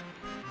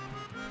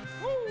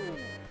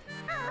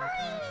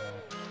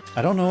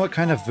 I don't know what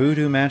kind of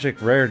voodoo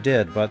magic Rare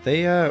did, but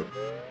they,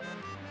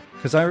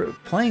 because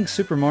playing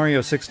Super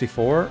Mario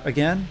 64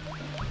 again,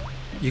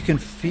 you can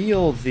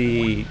feel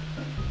the...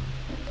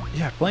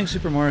 Yeah, playing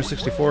Super Mario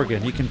 64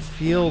 again, you can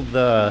feel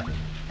the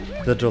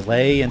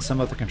delay in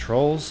some of the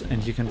controls,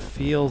 and you can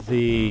feel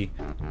the...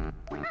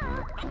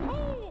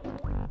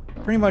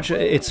 Pretty much,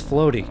 it's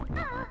floaty.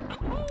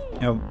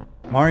 You know,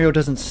 Mario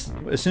doesn't...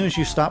 As soon as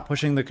you stop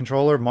pushing the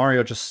controller,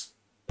 Mario just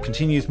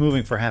continues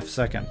moving for half a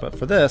second. But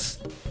for this,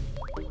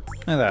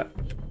 look at that.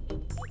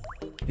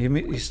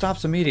 He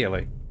stops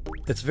immediately.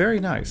 It's very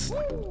nice.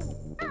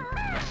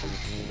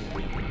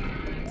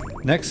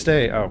 Next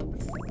day. Oh.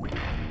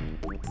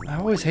 I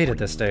always hated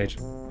this stage.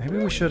 Maybe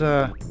we should,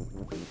 I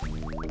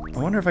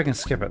wonder if I can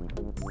skip it.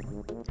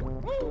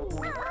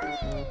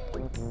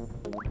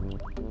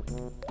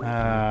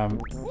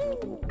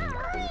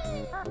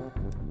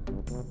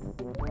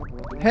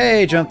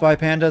 Hey, Jump By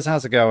Pandas,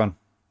 how's it going?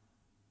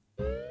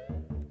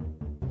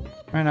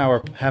 Right now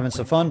we're having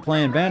some fun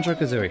playing Banjo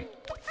Kazooie.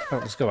 Oh,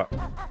 let's go up.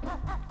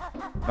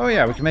 Oh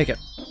yeah, we can make it.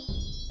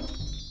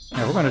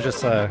 Yeah, we're gonna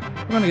just, we're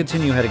gonna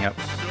continue heading up.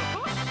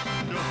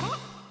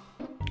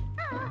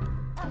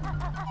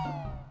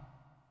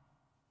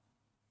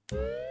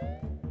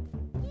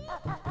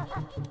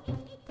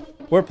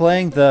 We're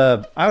playing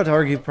the, I would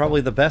argue,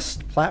 probably the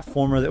best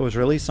platformer that was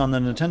released on the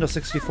Nintendo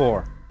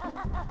 64.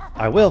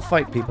 I will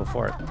fight people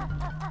for it.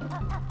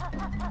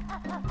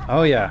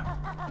 Oh yeah.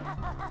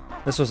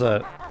 This was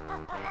a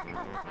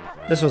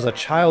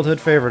childhood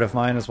favorite of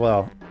mine as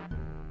well.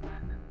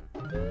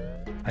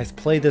 I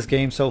played this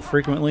game so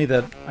frequently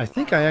that I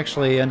think I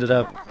actually ended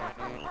up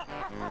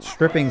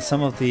stripping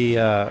some of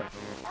the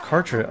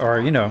cartridge,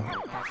 or you know,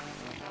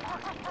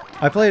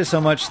 I played it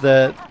so much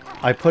that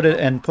I put it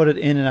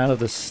in and out of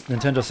the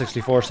Nintendo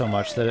 64 so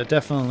much that it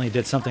definitely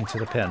did something to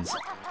the pins.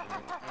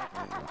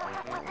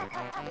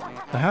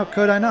 But how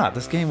could I not?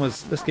 This game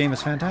is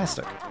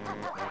fantastic.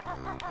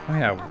 Oh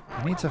yeah,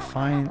 I need to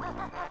find...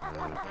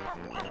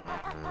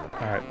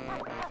 Alright.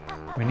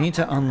 We need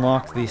to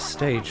unlock the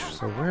stage,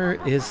 so where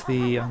is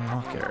the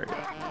unlock area?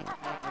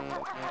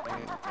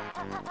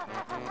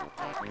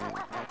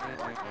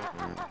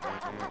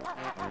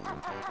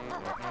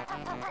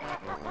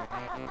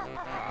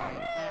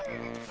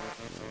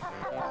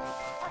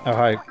 Oh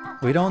hi,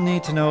 we don't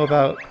need to know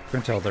about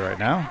Gruntilda right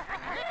now.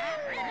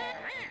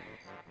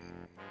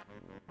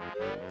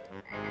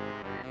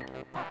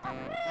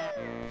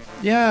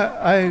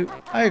 Yeah,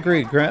 I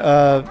agree.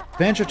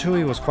 Banjo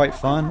Tooie was quite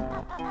fun.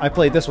 I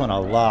played this one a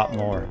lot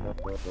more.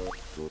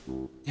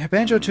 Yeah,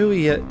 Banjo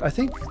Tooie. I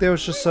think there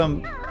was just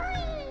some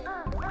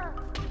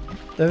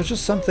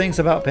things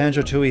about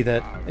Banjo Tooie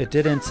that it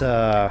didn't.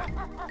 Well,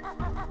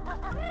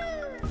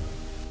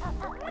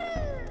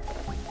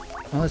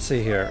 let's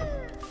see here.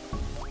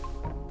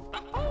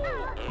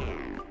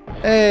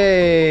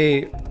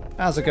 Hey,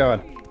 how's it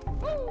going,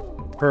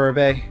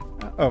 Furby?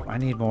 Oh, I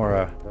need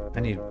more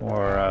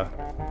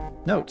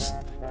notes.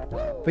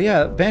 But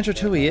yeah, Banjo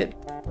Tooie,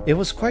 it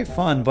was quite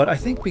fun, but I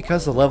think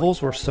because the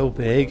levels were so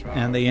big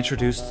and they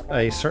introduced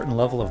a certain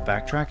level of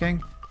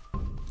backtracking,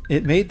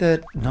 it made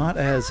that not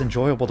as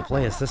enjoyable to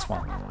play as this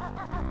one.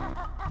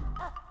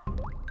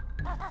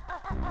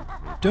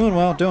 Doing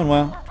well, doing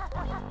well.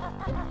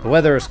 The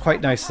weather is quite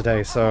nice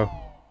today, so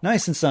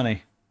nice and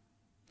sunny.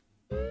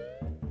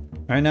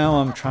 Right now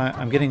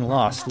I'm getting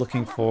lost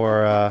looking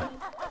for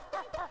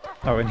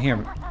oh, in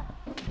here.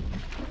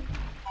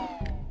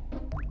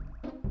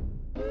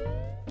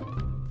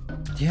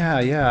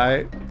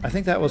 Yeah, I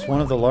think that was one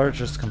of the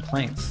largest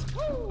complaints.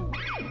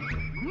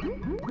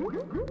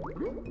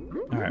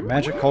 Alright,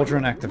 Magic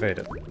Cauldron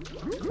activated.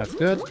 That's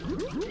good.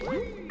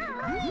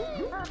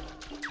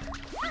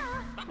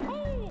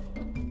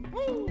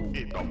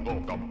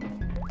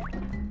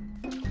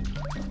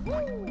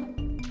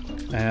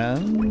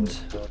 And...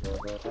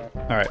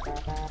 Alright,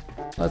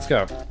 let's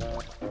go.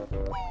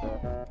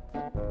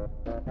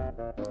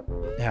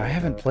 Yeah, I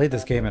haven't played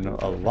this game in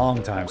a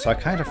long time, so I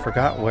kind of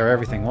forgot where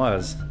everything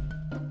was.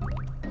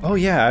 Oh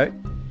yeah,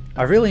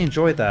 I really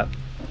enjoyed that.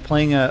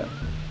 Playing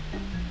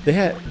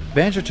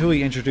Banjo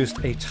Tooie introduced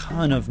a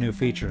ton of new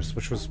features,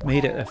 which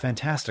made it a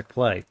fantastic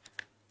play.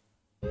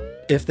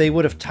 If they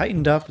would have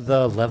tightened up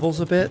the levels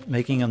a bit,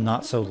 making them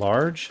not so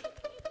large...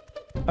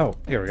 Oh,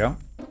 here we go.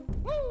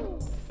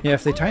 Yeah,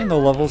 if they tighten the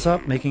levels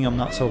up, making them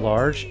not so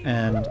large,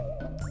 and...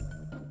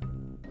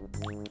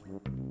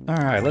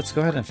 Alright, let's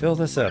go ahead and fill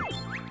this in.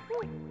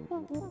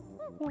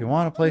 If you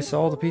want to place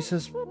all the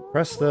pieces, just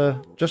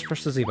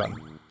press the Z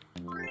button.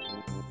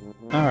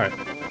 Alright,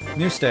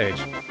 new stage.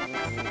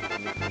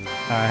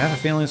 I have a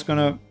feeling it's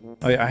gonna...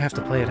 Oh yeah, I have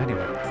to play it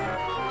anyway.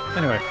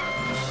 Anyway,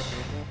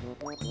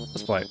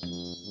 let's play it.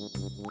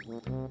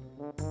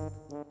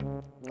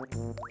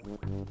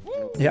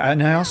 Yeah,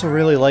 and I also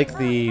really like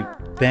the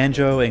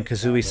Banjo and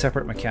Kazooie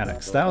separate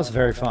mechanics. That was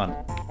very fun.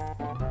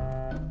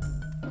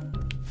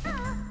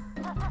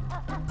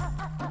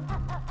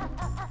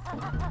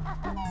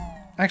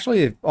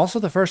 Actually, also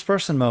the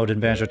first-person mode in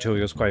Banjo Tooie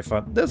was quite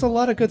fun. There's a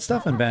lot of good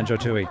stuff in Banjo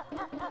Tooie.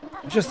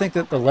 I just think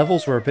that the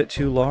levels were a bit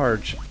too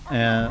large,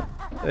 and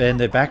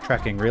the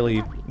backtracking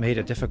really made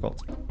it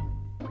difficult.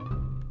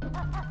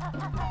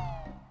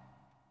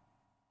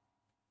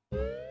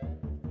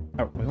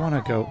 Oh, we want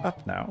to go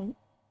up now.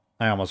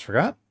 I almost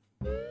forgot.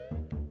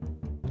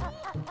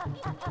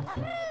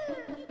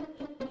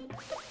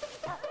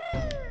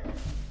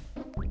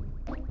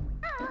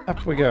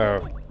 Up we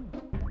go.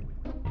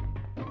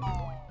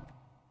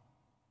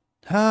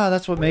 Ah,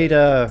 that's what made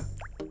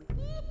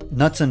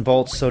Nuts and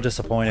Bolts so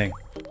disappointing.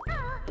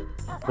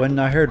 When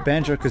I heard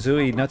Banjo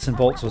Kazooie Nuts and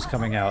Bolts was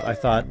coming out, I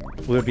thought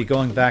we would be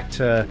going back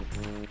to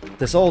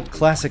this old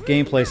classic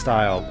gameplay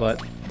style,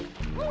 but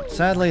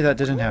sadly that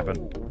didn't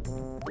happen.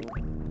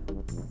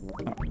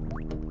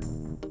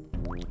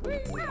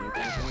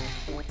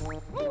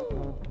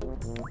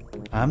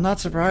 I'm not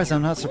surprised,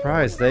 I'm not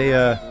surprised. They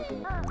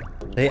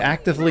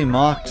actively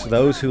mocked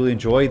those who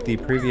enjoyed the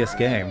previous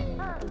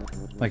game.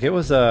 Like, it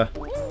was I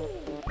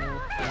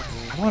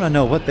want to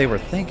know what they were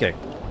thinking.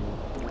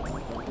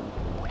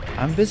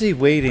 I'm busy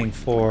waiting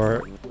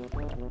for...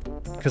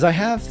 Because I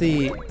have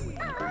the...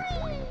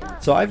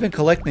 So I've been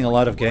collecting a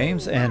lot of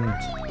games, and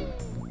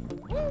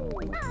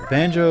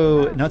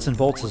Banjo Nuts and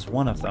Bolts is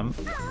one of them.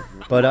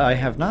 But I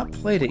have not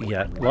played it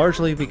yet,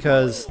 largely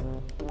because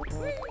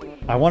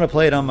I want to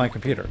play it on my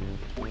computer.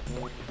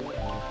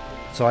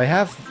 So I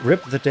have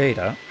ripped the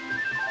data,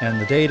 and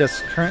the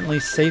data's currently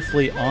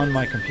safely on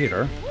my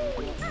computer.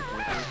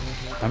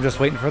 I'm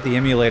just waiting for the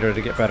emulator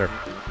to get better.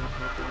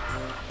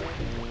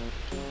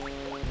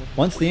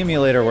 Once the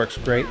emulator works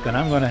great, then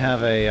I'm going to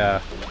have a...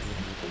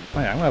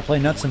 I'm going to play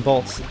nuts and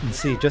bolts and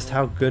see just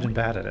how good and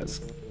bad it is.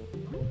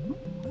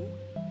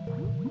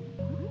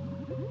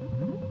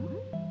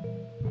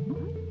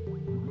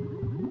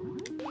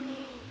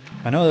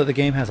 I know that the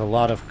game has a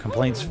lot of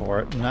complaints for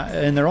it,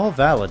 and they're all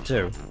valid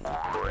too.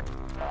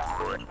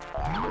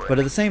 But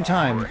at the same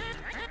time,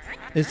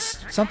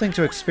 it's something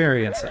to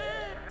experience it.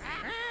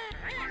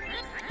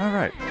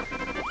 Alright.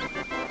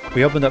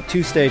 We opened up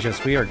 2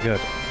 stages, we are good.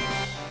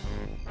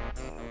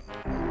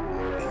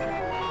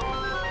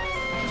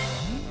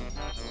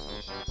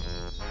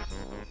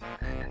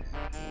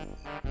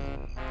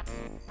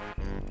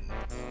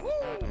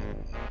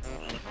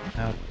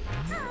 Now,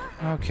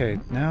 okay,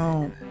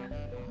 now...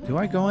 Do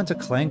I go into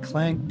Clank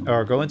Clank,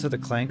 or go into the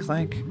Clank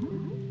Clank?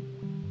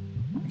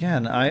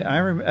 Again,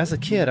 as a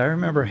kid, I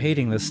remember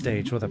hating this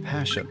stage with a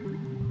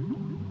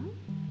passion.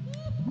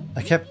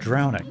 I kept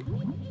drowning.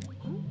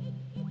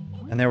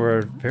 And there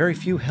were very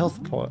few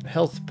health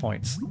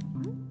points.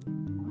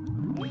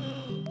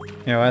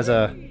 You know, as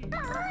a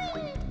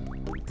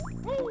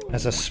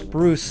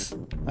spruce,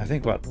 I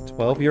think what,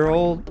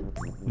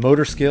 12-year-old?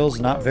 Motor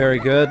skills not very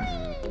good.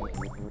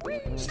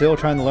 Still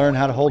trying to learn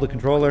how to hold a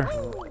controller.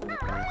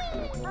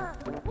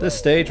 This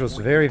stage was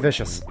very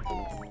vicious.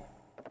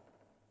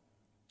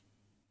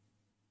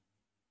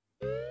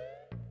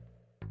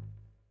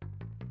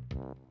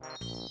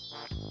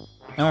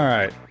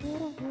 Alright.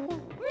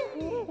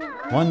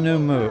 One new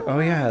move. Oh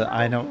yeah,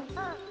 I know.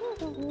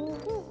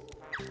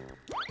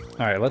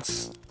 Alright,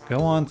 let's go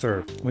on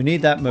through. We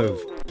need that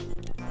move.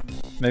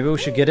 Maybe we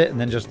should get it and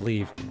then just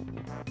leave.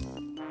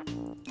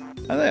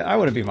 I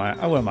wouldn't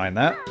mind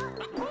that.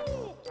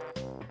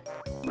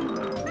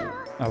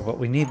 Oh, but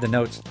we need the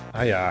notes.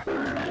 Oh yeah.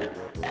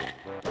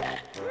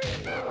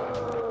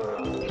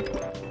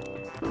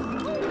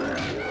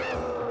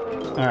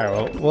 Alright,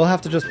 well, we'll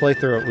have to just play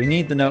through it. We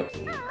need the note.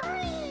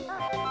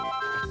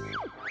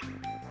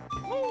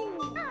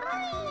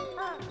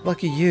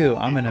 Lucky you,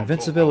 I'm an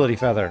invincibility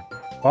feather.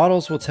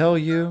 Bottles will tell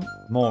you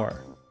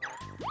more.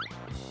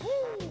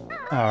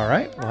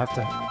 Alright, we'll have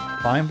to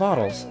find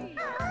bottles.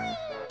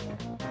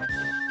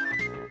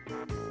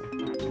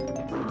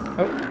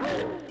 Oh,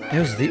 it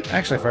was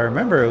actually, if I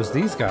remember, it was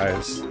these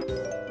guys.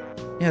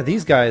 Yeah,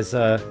 these guys,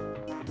 I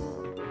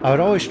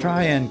would always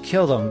try and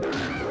kill them,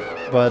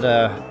 but,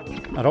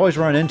 I'd always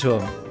run into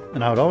them,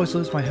 and I would always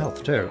lose my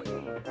health, too.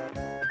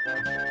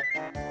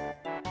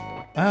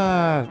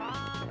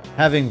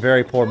 Having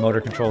very poor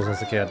motor controls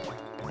as a kid.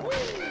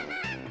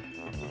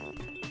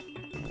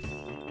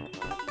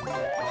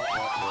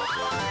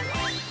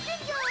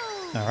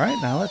 Alright,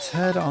 now let's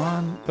head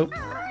on... Oh.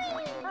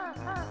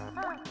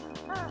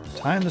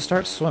 Time to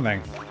start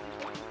swimming.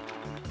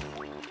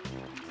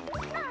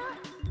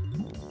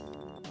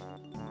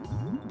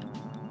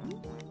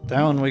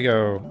 Down we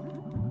go.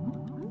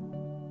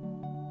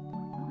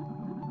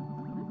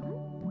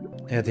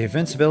 Yeah, the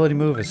invincibility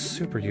move is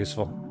super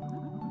useful.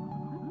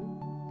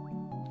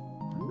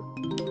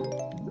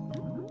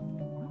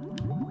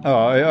 Oh,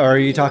 are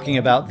you talking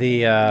about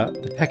the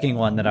pecking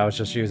one that I was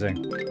just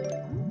using?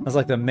 That's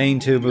like the main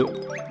 2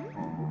 move.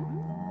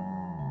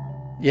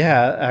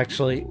 Yeah,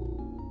 actually.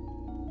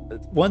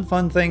 One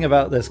fun thing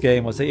about this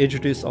game was they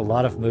introduced a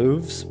lot of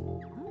moves,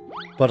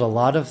 but a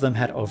lot of them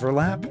had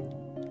overlap.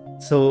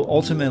 So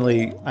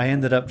ultimately, I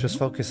ended up just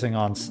focusing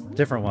on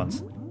different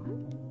ones.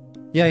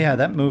 Yeah,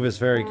 that move is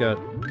very good.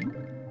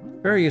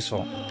 Very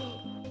useful.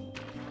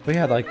 But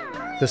yeah, like,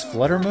 this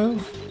flutter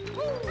move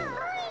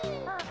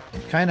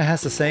kind of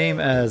has the same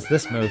as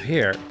this move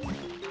here.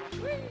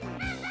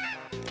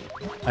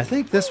 I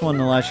think this one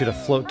allows you to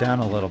float down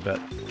a little bit.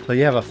 So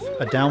you have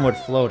a downward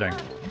floating.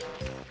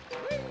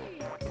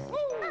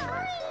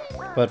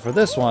 But for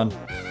this one...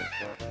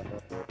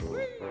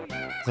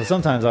 So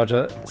sometimes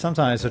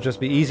it'll just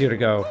be easier to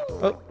go...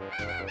 Oh!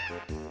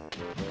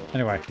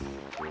 Anyway.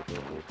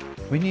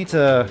 We need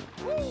to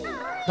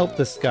help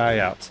this guy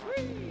out.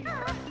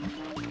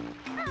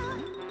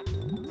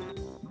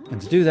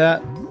 And to do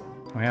that,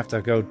 we have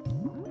to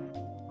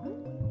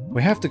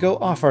go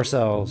off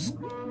ourselves.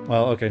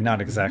 Well, okay,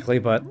 not exactly,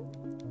 but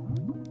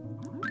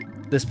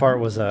this part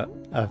was a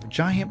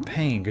giant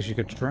pain because you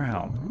could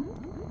drown.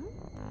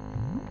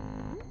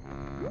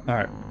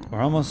 Alright,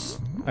 we're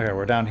almost... Okay,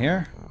 we're down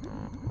here.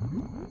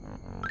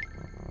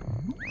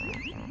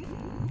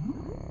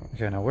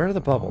 Okay, now where are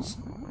the bubbles?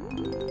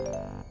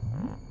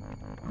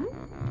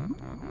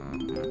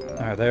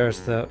 Alright,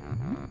 there's the...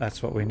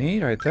 That's what we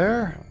need right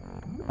there.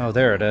 Oh,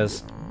 there it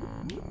is.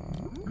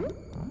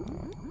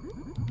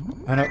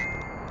 Oh no.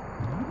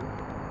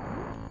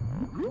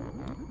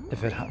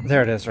 If it...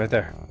 There it is, right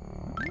there.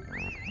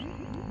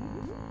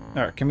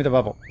 Alright, give me the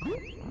bubble.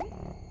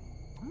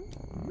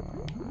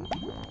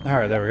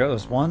 Alright, there we go.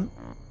 There's 1.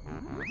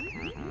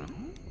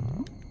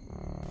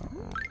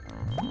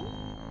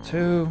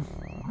 2.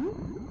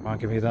 Come on,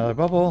 give me another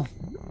bubble.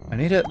 I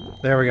need it.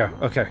 There we go.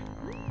 Okay.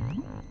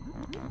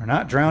 We're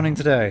not drowning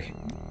today.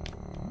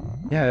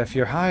 Yeah, if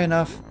you're high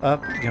enough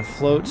up, you can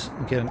float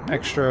and get an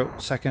extra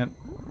second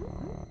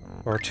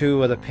or 2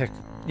 with a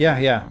Yeah,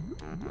 yeah.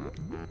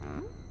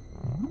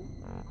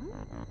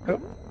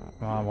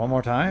 Oh, one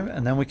more time,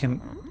 and then we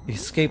can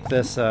escape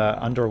this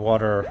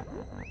underwater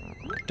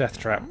death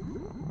trap.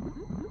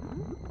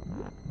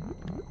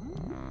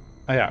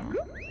 Oh yeah.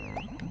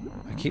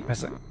 I keep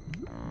missing.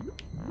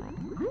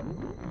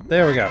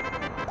 There we go.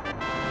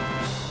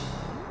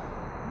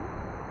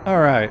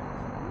 Alright.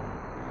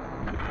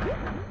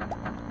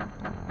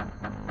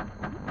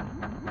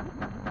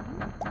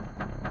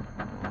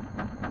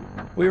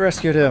 We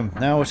rescued him.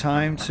 Now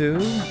time to...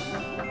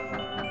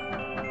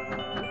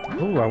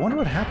 Ooh, I wonder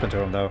what happened to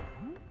him, though.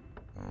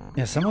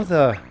 Yeah, some of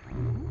the...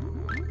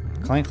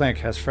 Clank Clank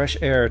has fresh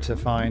air to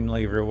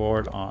finally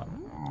reward on.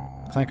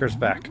 Clanker's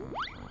back.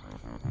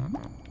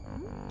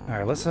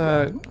 Alright, let's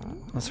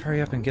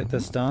hurry up and get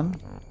this done.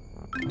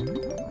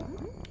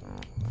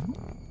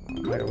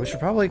 Alright, we should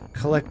probably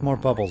collect more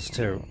bubbles,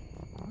 too.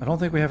 I don't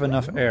think we have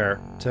enough air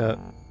to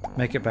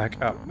make it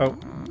back up. Oh.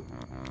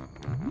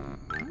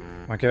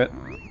 Come on, give it.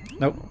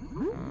 Nope.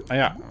 Oh,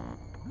 yeah.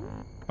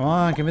 Come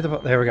on, give me the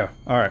bubble. There we go.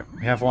 Alright,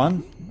 we have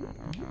one.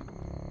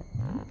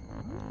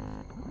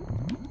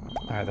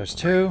 Alright, there's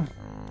two.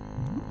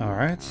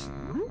 Alright.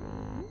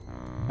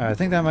 I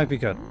think that might be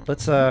good.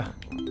 Let's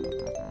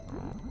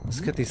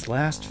get these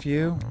last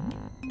few.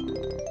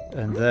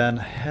 And then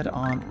head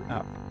on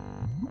up.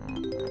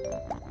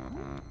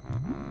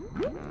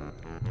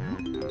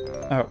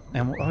 Oh,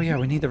 and oh yeah,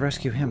 we need to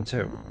rescue him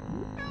too.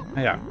 Oh,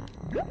 yeah.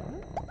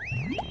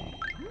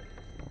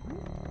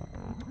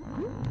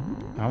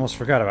 I almost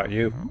forgot about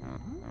you.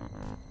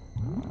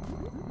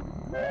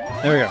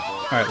 There we go.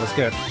 Alright, let's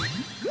go.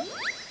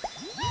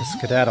 Let's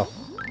skedaddle.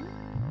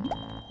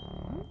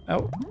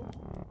 Oh.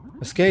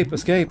 Escape,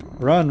 escape.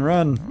 Run,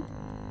 run.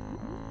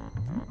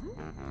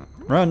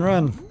 Run,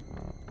 run.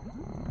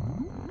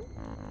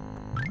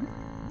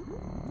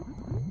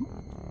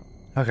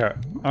 Okay,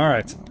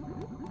 alright.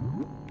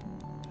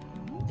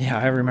 Yeah,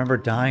 I remember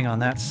dying on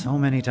that so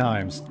many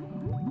times.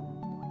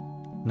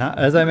 Not,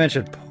 as I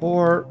mentioned,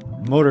 poor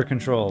motor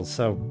controls,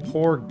 so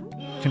poor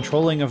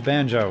controlling of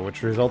Banjo,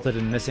 which resulted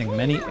in missing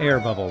many air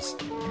bubbles.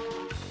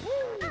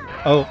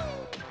 Oh,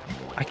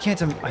 I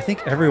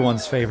think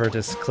everyone's favorite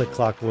is Click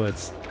Clock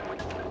Woods.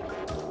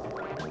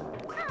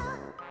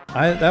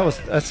 I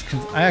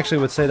actually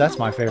would say that's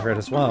my favorite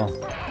as well.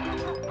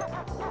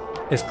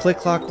 Is Click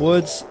Clock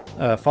Woods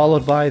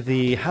followed by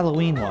the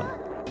Halloween one?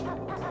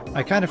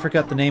 I kind of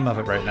forgot the name of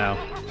it right now,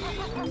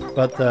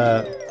 but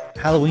the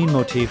Halloween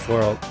motif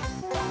world.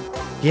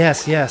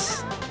 Yes,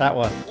 yes, that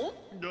one.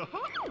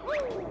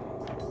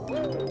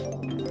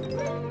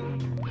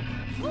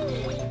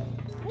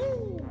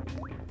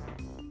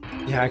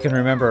 Yeah, I can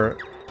remember.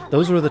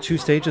 Those were the two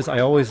stages I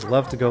always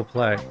loved to go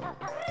play.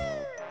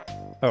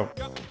 Oh.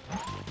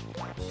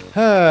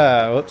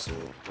 Whoops.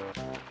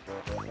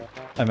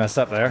 I messed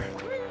up there.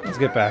 Let's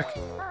get back.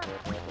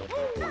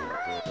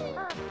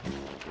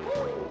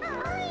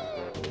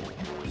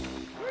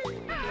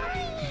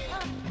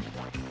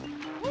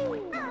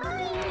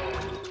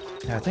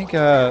 Yeah, I think,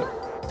 yeah,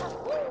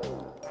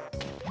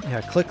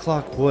 Click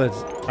Clock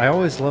Woods. I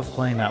always loved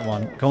playing that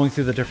one, going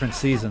through the different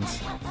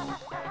seasons.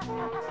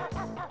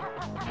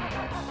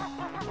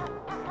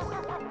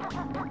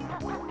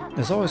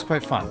 It's always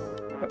quite fun.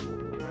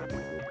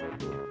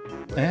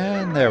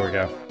 And there we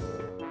go.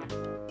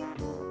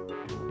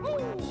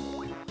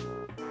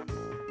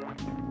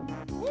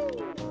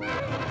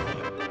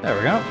 There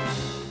we go.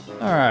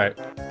 Alright.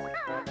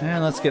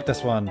 And let's get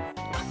this one.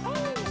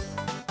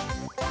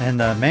 And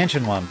the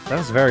mansion one. That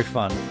was very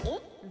fun.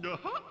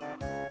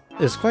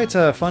 It's quite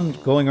fun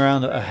going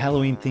around a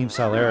Halloween-themed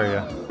style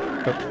area.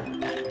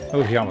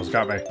 Oh, he almost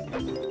got me.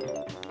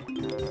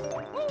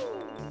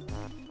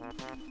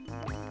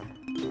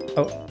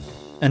 Oh,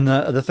 and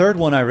the third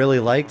one I really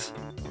liked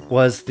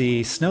was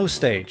the snow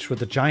stage with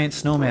the giant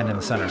snowman in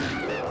the center.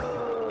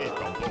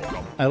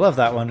 I love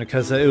that one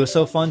because it was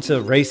so fun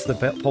to race the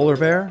polar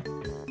bear.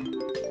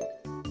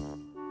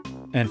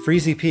 And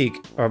Freezy Peak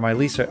are my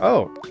least favorite.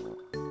 Oh!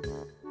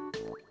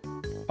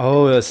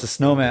 Oh, it's the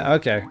snowman.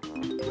 Okay.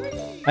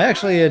 I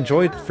actually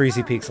enjoyed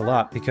Freezy Peaks a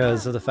lot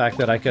because of the fact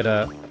that I could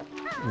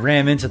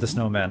ram into the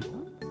snowman.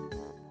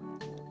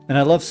 And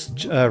I love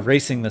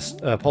racing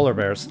the polar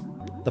bears.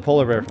 The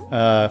polar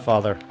bear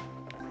father.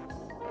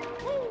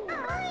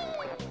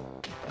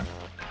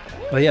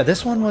 But yeah,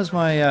 this one was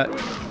my...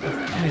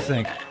 let me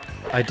think.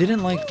 I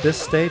didn't like this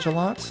stage a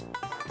lot.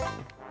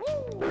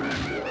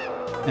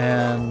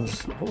 And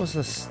what was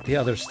this? The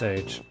other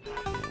stage?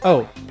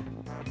 Oh,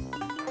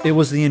 it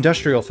was the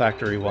Industrial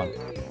Factory one.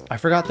 I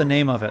forgot the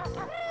name of it.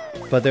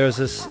 But there's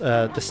this,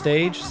 the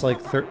stage, it's like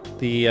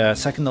the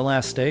second to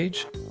last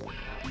stage.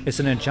 It's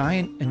in a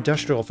giant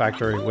industrial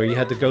factory where you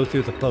had to go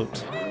through the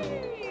boat.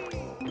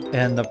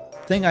 And the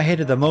thing I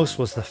hated the most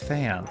was the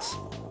fans.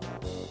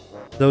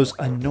 Those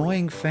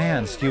annoying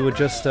fans, you would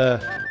just,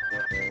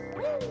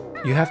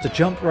 you have to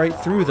jump right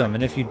through them,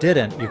 and if you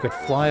didn't, you could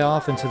fly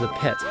off into the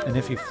pit. And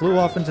if you flew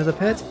off into the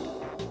pit,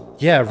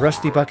 yeah,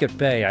 Rusty Bucket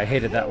Bay, I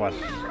hated that one.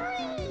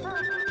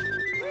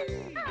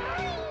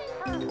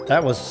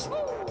 That was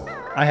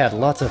I had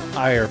lots of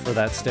ire for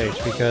that stage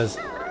because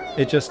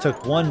it just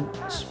took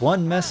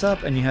one mess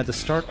up and you had to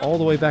start all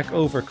the way back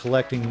over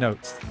collecting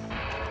notes.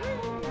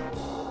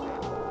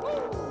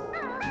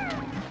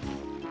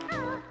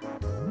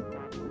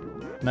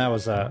 And that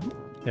was,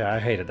 yeah, I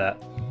hated that.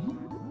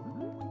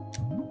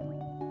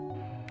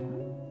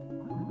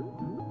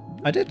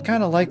 I did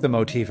kind of like the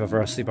motif of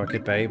Rusty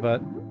Bucket Bay,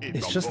 but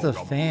it's just the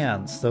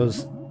fans.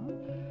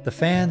 The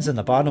fans and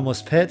the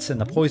bottomless pits and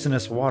the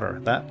poisonous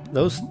water.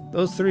 Those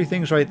three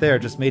things right there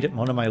just made it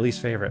one of my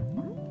least favorite.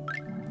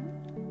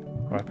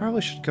 Well, I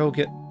probably should go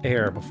get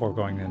air before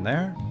going in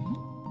there.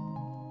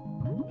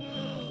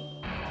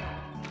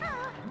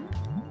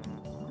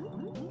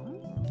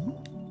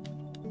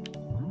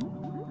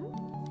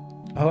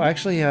 Oh,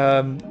 actually,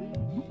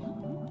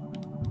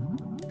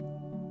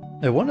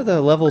 one of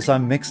the levels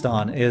I'm mixed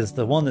on is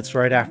the one that's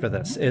right after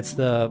this. It's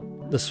the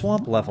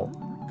swamp level,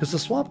 because the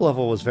swamp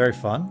level was very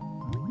fun.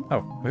 Oh,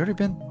 we already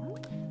been?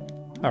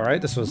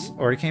 Alright, this was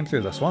already came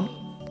through this one.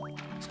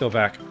 Let's go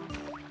back.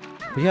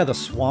 But yeah, the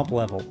swamp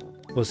level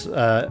was,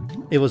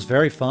 it was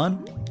very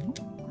fun.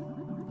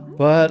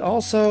 But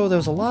also, there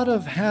was a lot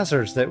of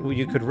hazards that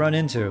you could run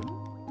into.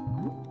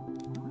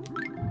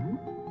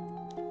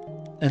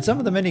 And some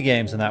of the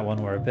mini-games in that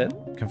one were a bit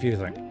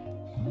confusing.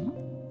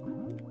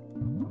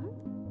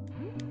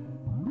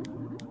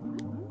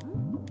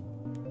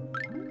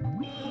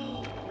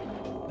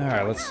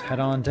 Alright, let's head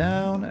on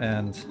down,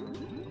 and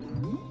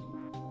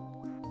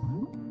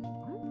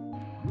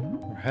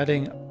we're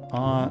heading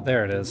on.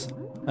 There it is.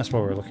 That's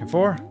what we're looking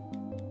for.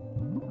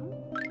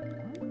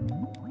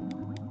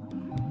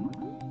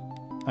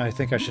 I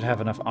think I should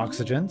have enough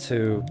oxygen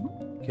to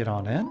get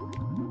on in.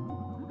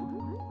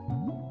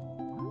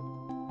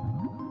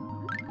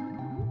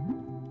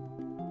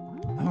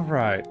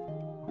 Alright.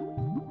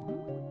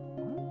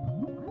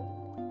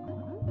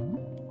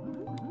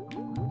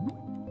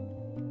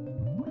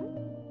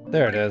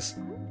 There it is.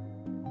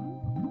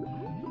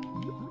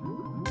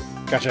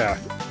 Gotcha.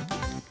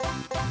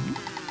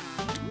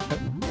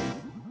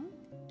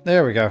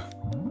 There we go.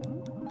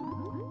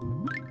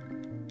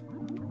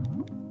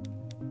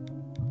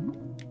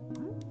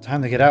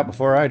 Time to get out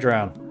before I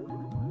drown.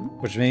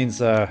 Which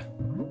means, oh,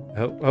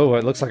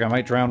 it looks like I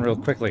might drown real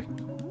quickly.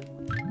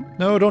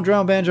 No, don't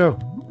drown, Banjo!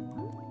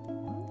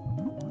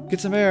 Get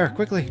some air,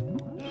 quickly!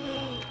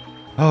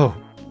 Oh,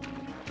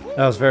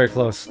 that was very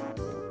close.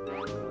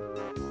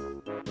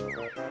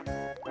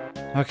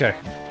 Okay.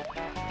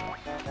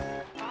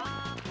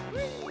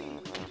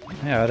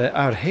 Yeah,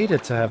 I would hate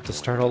it to have to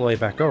start all the way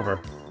back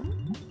over.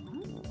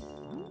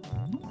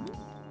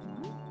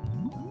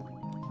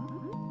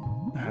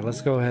 Alright,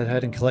 let's go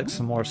ahead and collect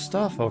some more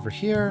stuff over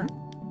here.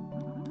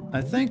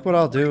 I think what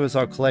I'll do is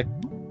I'll collect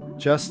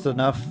just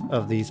enough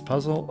of these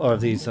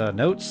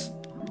notes.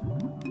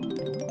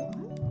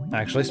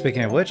 Actually,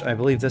 speaking of which, I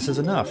believe this is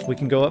enough. We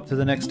can go up to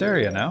the next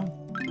area now.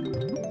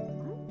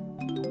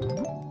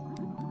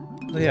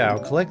 So yeah,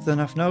 I'll collect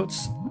enough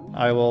notes.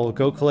 I will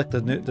go collect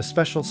the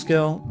special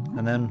skill,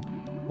 and then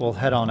we'll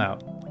head on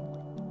out.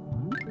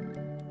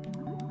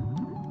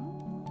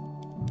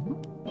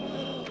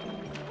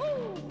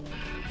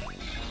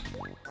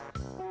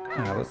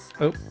 Now let's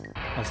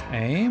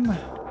aim.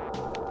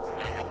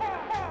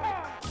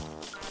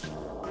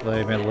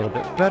 Aim it a little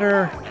bit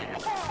better.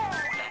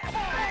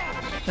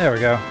 There we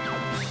go.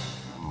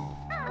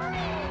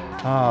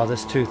 Oh,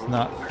 this tooth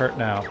not hurt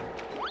now.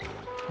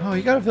 Oh,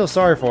 you gotta feel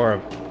sorry for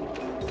him.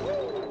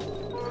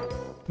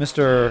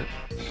 Mr.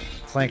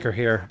 Clanker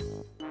here.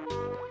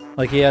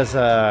 Like, he has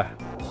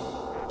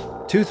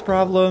tooth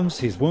problems,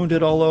 he's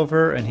wounded all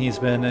over, and he's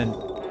been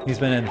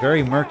in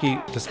very murky,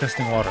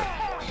 disgusting water.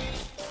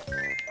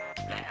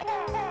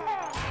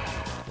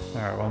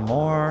 Alright, one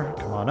more.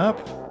 Come on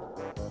up.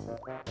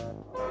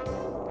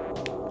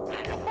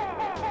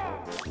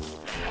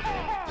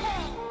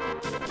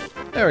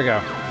 There we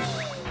go.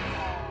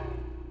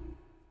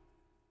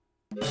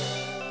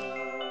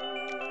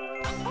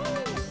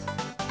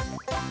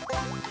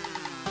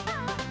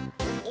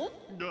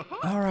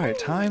 Alright,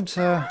 time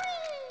to...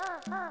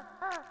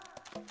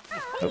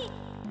 Oh.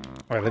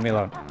 Alright, leave me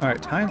alone. Alright,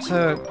 time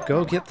to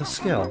go get the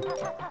skill.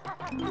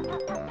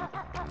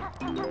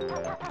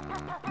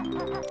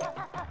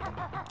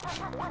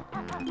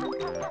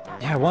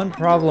 Yeah, one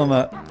problem,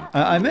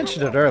 I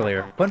mentioned it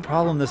earlier. One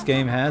problem this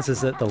game has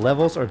is that the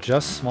levels are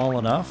just small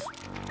enough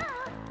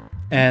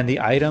and the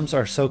items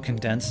are so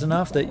condensed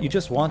enough that you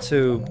just want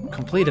to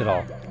complete it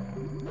all.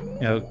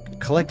 You know,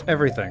 collect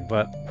everything,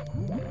 but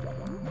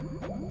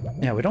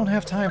yeah, we don't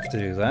have time to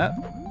do that.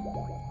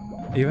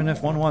 Even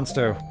if one wants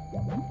to.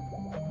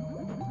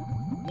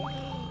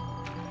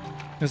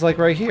 It's like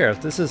right here.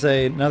 This is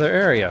another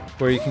area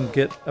where you can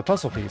get a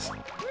puzzle piece.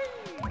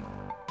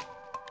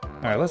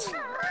 Alright, let's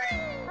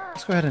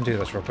go ahead and do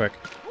this real quick.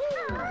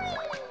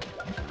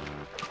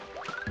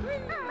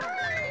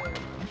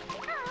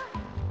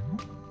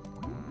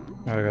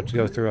 I got to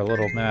go through a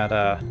little mad,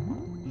 I'll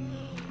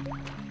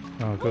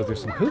go through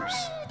some hoops.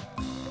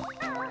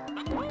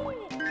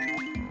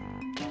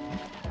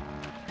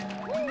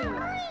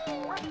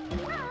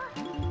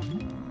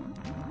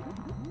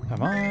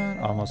 Come on,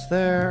 almost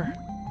there.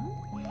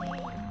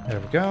 There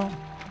we go.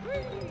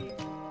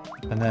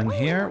 And then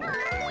here,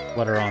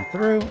 let her on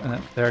through, and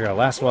then, there we go,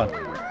 last one.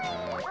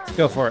 Let's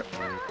go for it.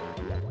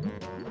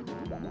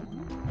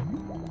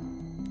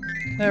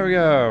 There we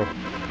go.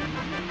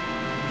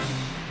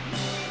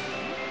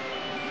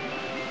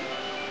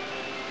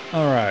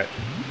 Alright.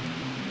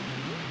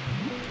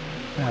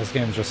 Yeah, this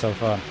game is just so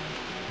fun.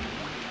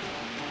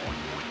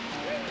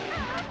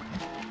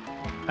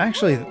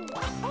 Actually,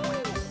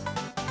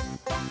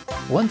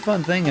 one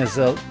fun thing is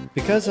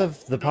because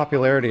of the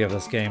popularity of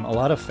this game, a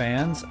lot of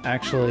fans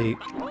actually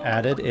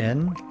added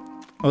in...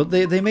 Well,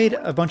 they made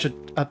a bunch of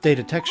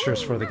updated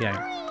textures for the game.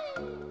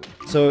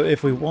 So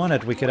if we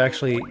wanted, we could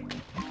actually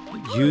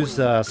use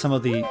some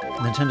of the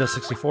Nintendo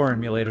 64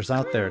 emulators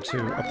out there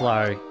to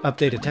apply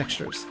updated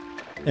textures.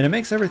 And it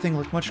makes everything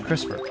look much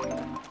crisper.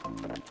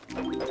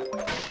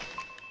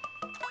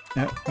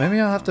 Yeah, maybe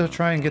I'll have to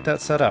try and get that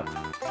set up.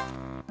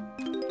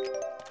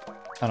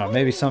 I don't know,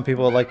 maybe some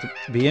people would like to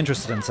be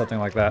interested in something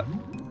like that.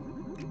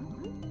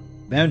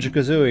 Banjo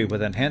Kazooie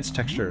with enhanced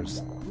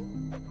textures.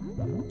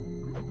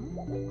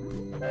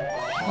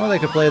 Or they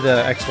could play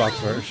the Xbox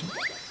version.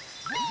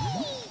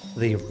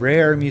 The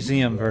rare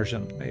museum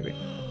version, maybe.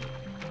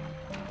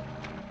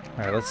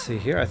 Alright, let's see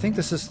here. I think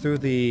this is through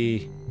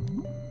the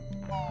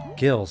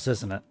gills,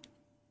 isn't it?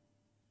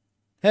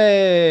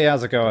 Hey,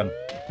 how's it going,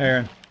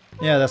 Aaron?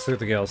 Yeah, that's through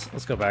the gills.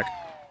 Let's go back.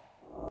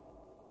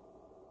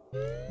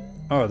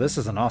 Oh, this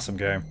is an awesome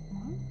game.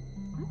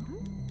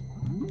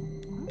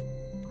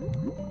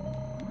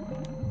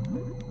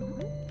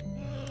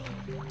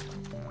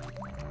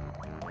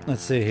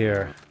 Let's see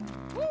here.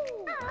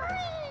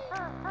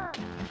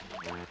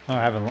 Oh,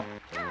 I haven't...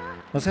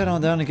 Let's head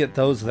on down and get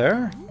those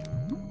there.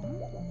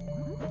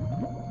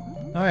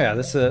 Oh yeah,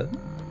 this is...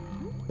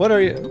 What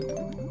are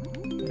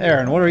you...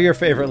 Aaron, what are your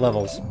favorite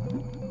levels?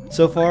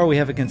 So far, we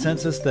have a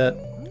consensus that...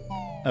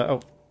 Oh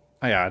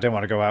yeah, I didn't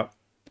want to go out.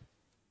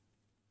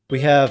 We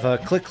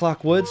have Click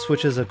Clock Woods,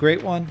 which is a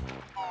great one.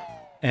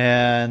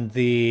 And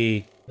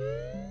the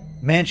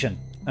Mansion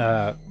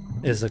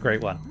is a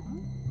great one.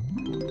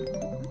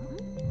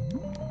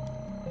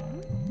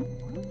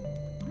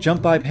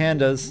 Jump by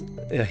Pandas,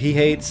 he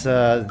hates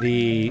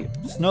the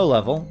snow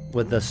level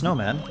with the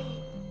snowman.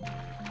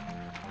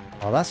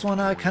 Well, that's one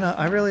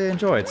I really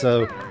enjoyed.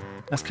 So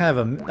that's kind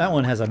of a, that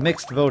one has a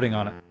mixed voting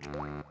on it.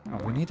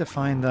 Oh, we need to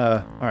find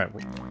the... All right,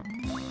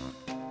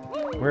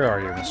 where are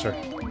you, mister?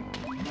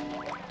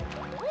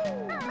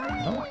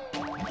 Oh,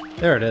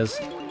 there it is.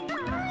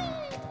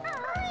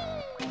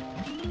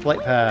 Flight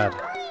pad.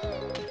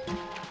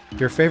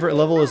 Your favorite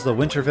level is the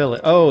Winter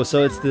Village. Oh,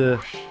 so it's the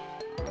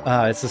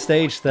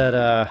stage that,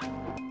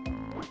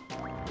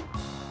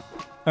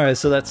 Alright,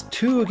 so that's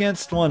 2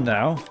 against 1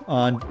 now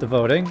on the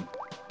voting.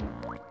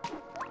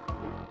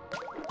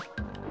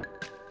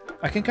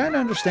 I can kind of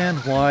understand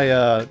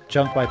why,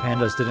 Jump by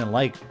Pandas didn't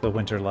like the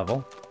Winter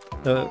level,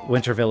 the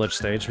Winter Village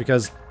stage,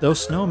 because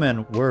those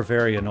snowmen were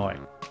very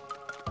annoying.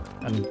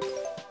 And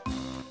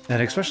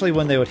especially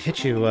when they would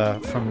hit you,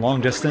 from long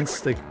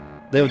distance, they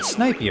would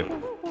snipe you.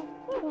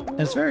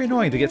 And it's very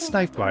annoying to get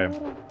sniped by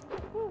them.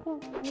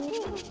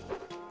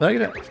 But I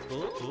get it.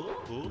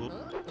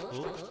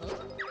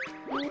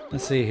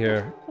 Let's see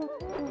here.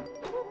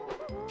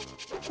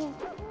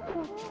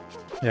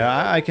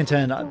 Yeah, I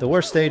contend the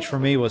worst stage for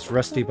me was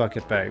Rusty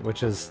Bucket Bay,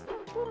 which is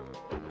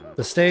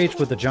the stage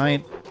with the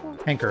giant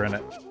anchor in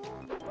it.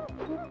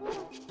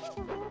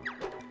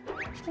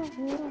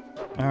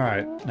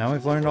 Alright, now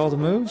we've learned all the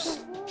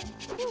moves.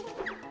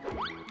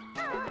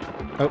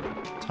 Oh,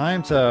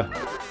 time to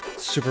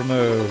super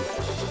move.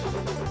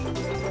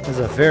 This is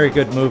a very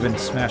good move in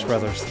Smash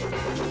Brothers.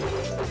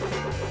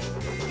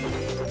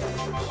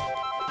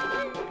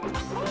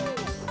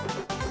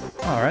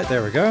 Alright,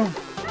 there we go.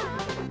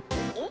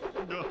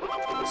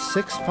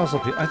 6 puzzle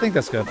pieces. I think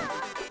that's good.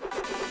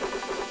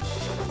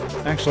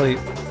 Actually,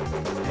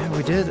 yeah,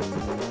 we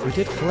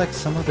did collect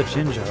some of the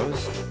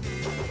Jinjos.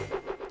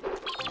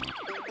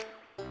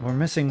 We're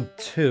missing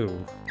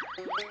 2.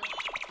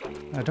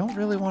 I don't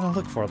really want to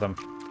look for them.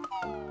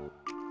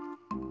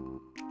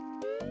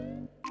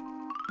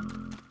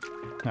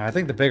 I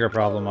think the bigger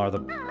problem are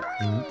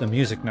the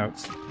music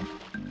notes.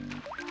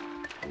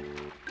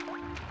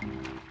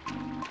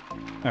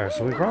 Alright,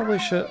 so we probably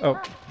should...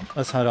 Oh,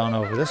 let's head on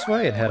over this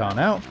way and head on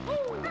out.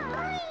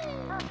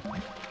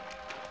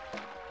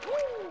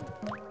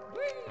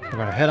 We're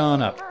gonna head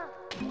on up.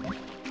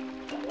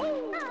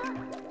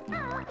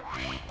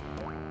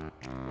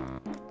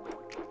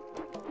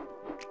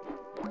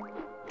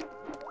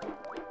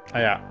 Oh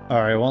yeah,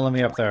 alright, won't let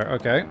me up there,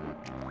 okay.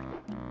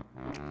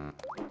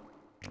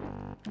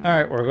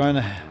 Alright, we're going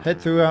to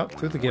head through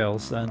the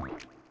gills then.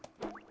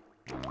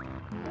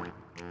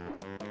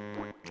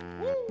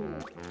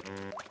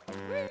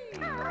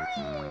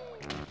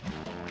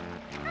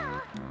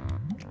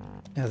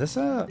 Yeah, this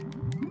oh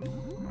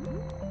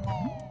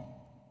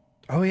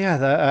yeah,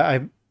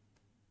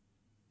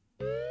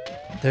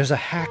 there's a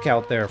hack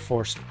out there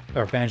for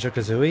Banjo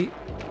Kazooie.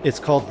 It's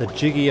called the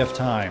Jiggy of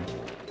Time.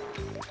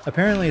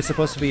 Apparently it's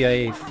supposed to be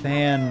a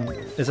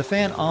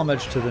fan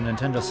homage to the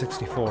Nintendo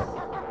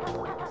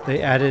 64.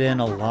 They added in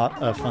a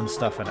lot of fun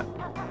stuff in it.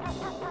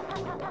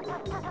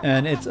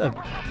 And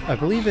I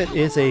believe it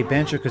is a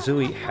Banjo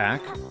Kazooie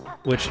hack,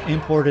 which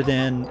imported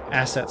in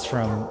assets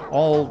from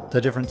all the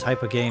different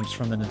type of games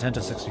from the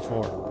Nintendo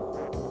 64.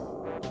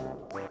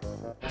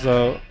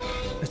 So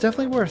it's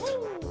definitely worth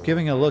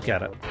giving a look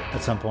at it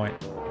at some point.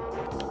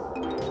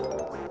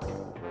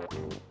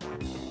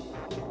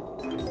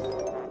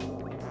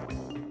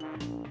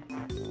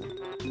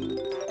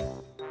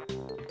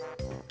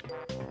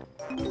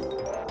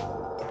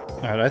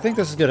 Alright, I think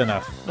this is good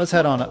enough. Let's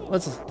head on.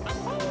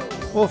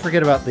 We'll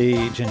forget about the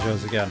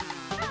Jinjos again.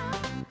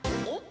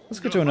 Let's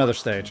get to another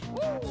stage.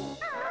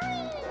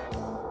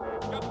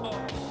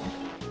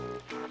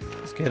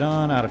 Let's get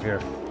on out of here.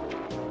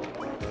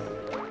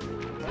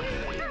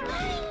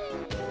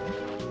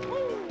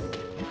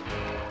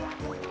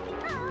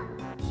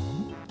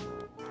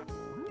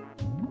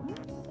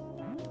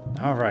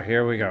 Alright,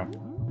 here we go.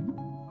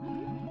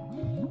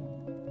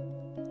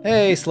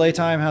 Hey, Sleigh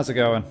Time, how's it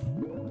going?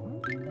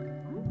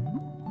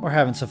 We're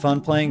having some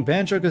fun playing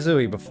Banjo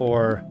Kazooie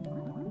before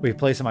we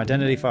play some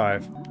Identity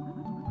 5.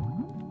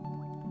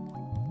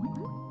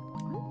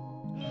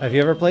 Have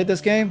you ever played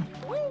this game?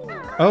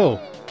 Oh,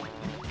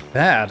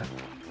 bad.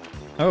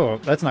 Oh,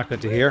 that's not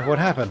good to hear. What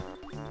happened?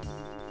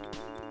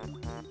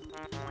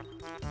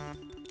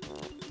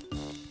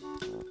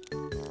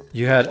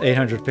 You had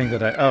 800 ping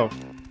today. Oh.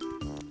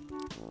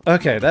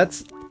 Okay,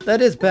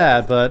 that is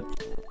bad, but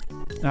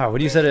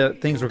when you said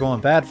things were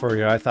going bad for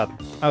you, I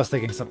was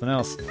thinking something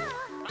else.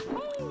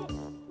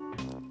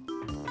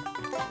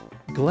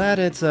 Glad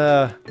it's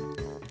bad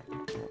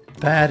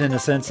in the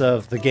sense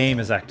of the game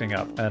is acting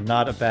up, and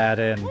not a bad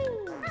in,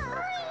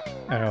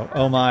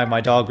 oh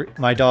my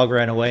dog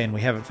ran away and we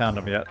haven't found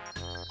him yet.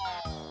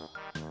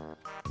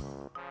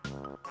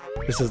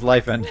 This is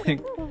life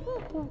ending.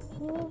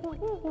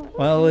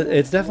 Well,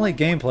 it's definitely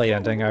gameplay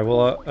ending. I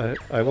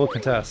will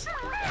contest.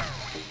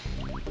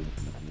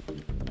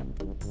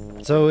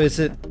 So is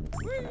it?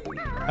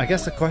 I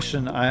guess the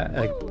question,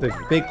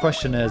 the big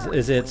question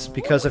is it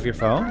because of your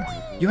phone?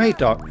 You hate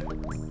dogs.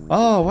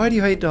 Oh, why do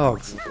you hate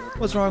dogs?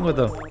 What's wrong with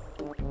them?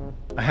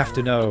 I have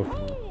to know.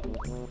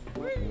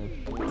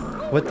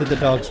 What did the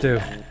dogs do?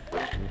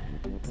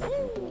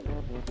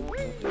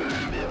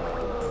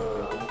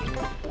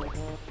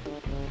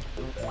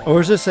 Or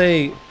is this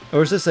an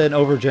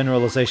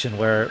overgeneralization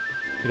where,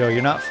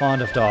 you're not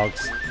fond of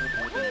dogs?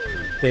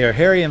 They are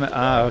hairy and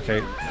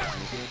okay.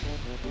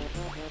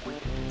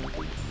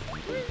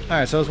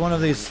 Alright, so it's one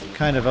of these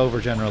kind of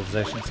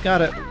overgeneralizations.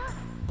 Got it.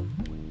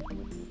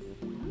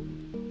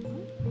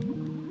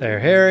 They're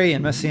hairy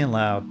and messy and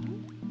loud.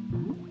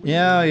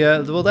 Yeah,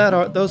 well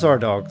those are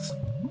dogs.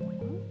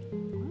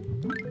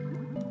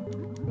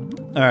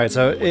 Alright,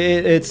 so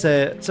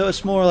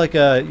it's more like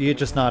you're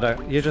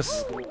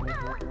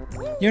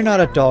not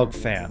a dog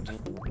fan.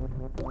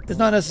 It's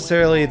not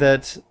necessarily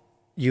that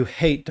you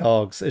hate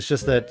dogs, it's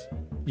just that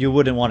you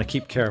wouldn't want to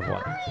keep care of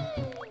one.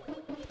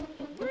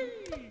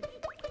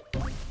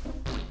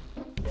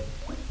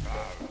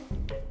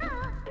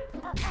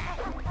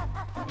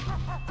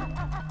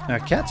 Now,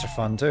 cats are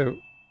fun too.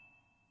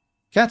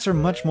 Cats are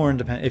much more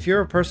independent. If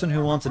you're a person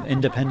who wants an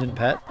independent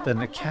pet,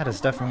 then a cat is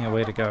definitely a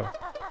way to go.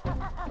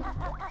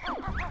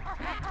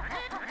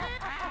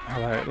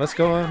 Alright, let's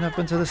go on up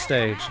into the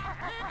stage.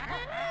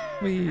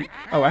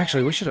 Oh,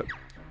 actually, we should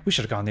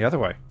have gone the other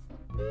way.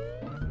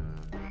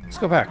 Let's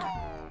go back.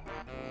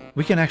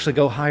 We can actually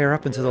go higher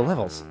up into the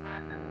levels.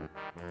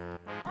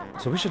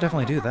 So we should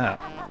definitely do that.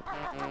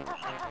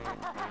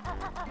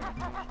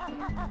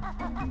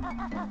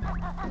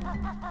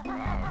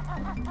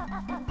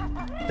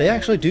 They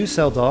actually do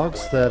sell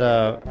dogs that,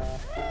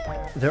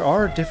 there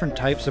are different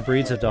types of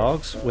breeds of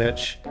dogs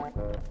which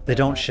they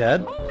don't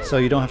shed, so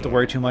you don't have to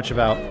worry too much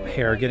about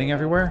hair getting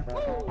everywhere.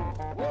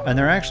 And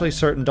there are actually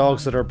certain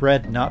dogs that are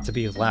bred not to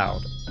be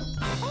loud.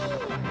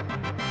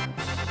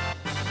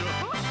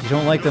 You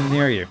don't like them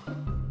near you.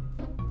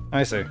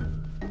 I see.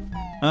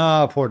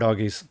 Ah, poor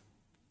doggies.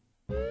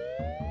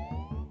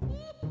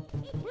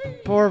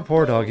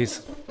 Poor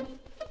doggies.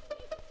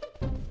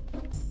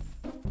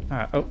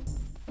 Alright, oh.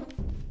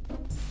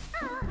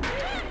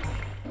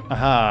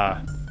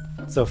 Aha!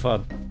 So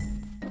fun.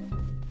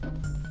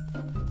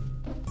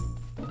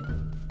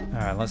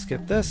 Alright, let's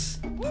get this.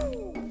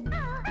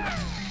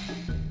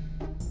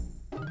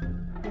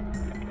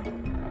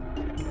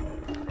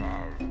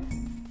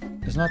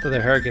 It's not that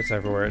their hair gets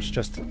everywhere, it's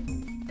just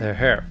their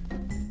hair.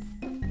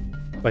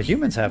 But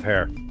humans have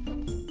hair.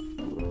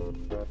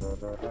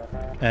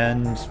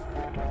 And,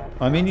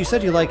 I mean, you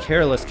said you like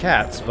hairless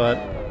cats, but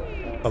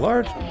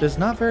there's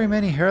not very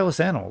many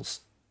hairless animals.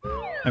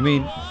 I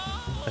mean,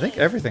 I think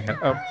everything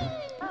oh.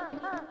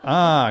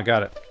 Ah,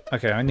 got it.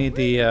 Okay, I need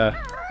the,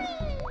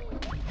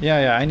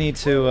 yeah, I need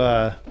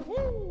to,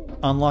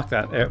 unlock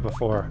that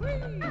before.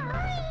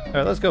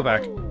 Alright, let's go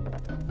back.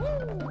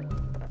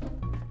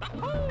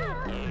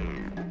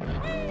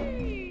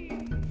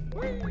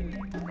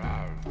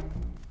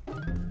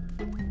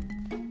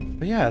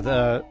 But yeah,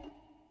 the...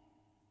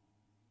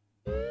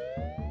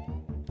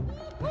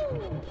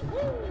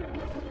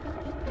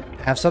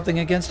 Have something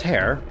against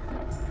hair.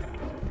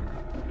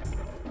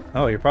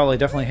 Oh, you probably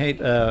definitely hate,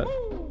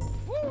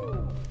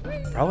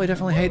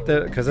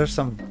 because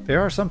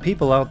there are some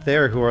people out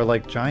there who are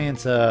like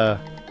giant,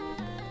 like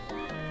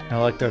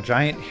they're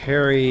giant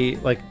hairy,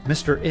 like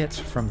Mr. It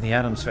from the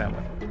Addams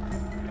Family.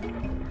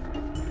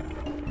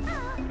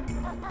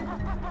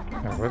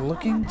 Now, we're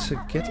looking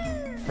to get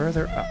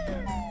further up.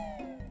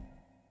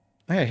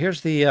 Oh yeah,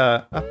 here's the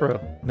upper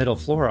middle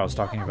floor I was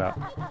talking about.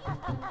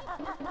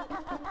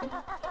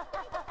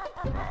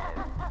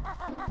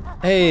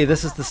 Hey,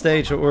 this is the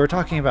stage that we were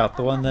talking about,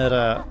 the one that,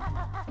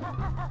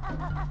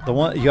 the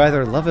one you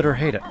either love it or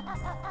hate it.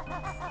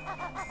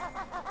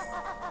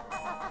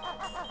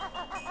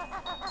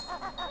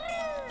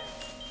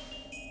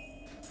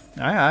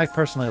 I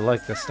personally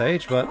like this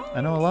stage, but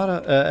I know a lot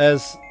of,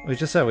 as we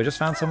just said, we just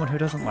found someone who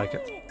doesn't like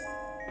it.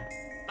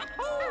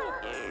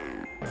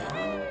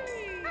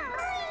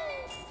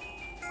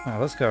 Alright,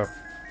 let's go.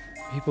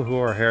 People who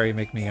are hairy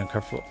make me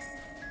uncomfortable.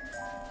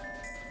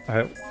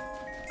 I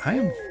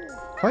am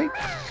quite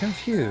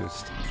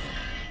confused.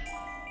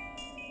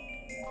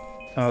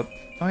 Oh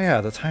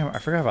yeah, the timer. I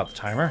forgot about the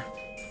timer.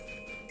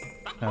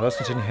 Now let's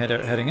continue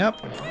heading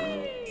up.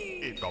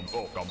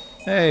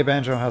 Hey,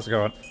 Banjo, how's it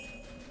going?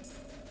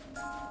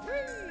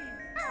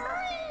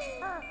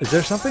 Is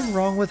there something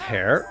wrong with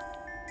hair?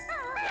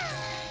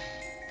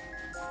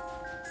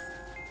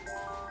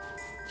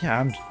 Yeah,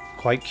 I'm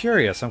quite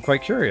curious.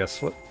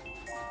 What?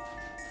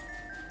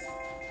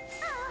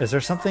 Is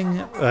there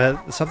something?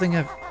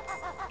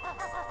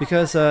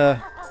 Because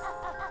all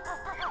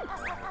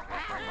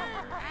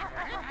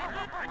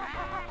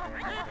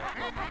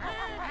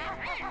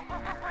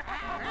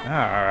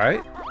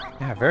right.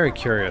 Yeah, very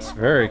curious.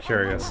 Very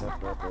curious.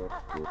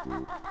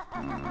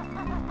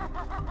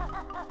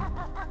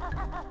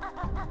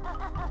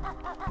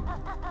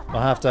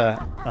 I'll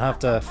have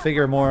to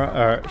figure more,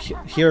 or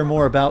hear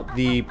more about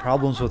the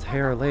problems with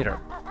hair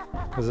later,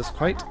 because it's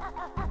quite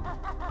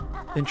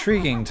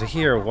intriguing to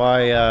hear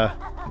why.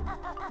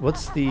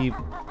 What's the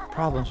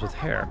problems with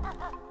hair?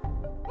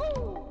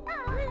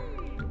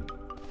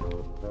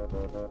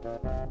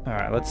 All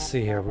right, let's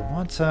see here. We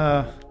want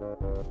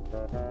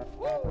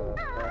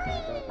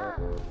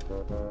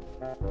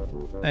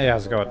Hey,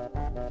 how's it going?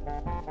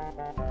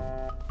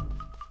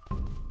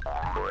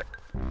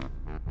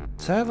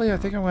 Sadly, I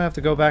think I'm gonna have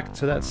to go back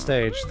to that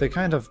stage. They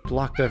kind of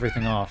blocked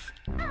everything off.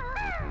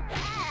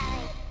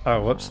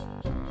 Oh, whoops.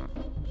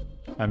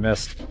 I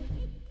missed.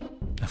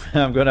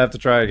 I'm gonna have to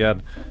try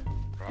again.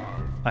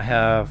 I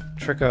have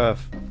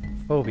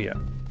trichophobia.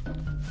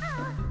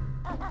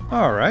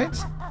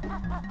 Alright.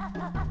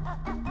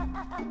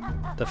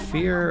 The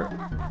fear...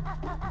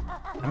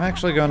 I'm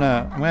actually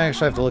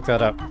have to look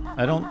that up.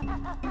 I don't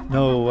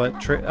know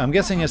what I'm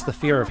guessing it's the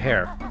fear of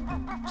hair,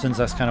 since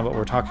that's kind of what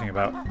we're talking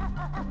about.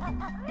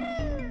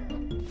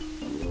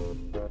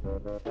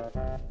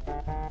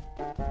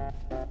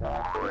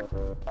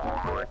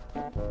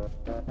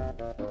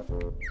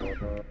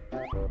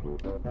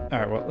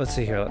 Alright, well, let's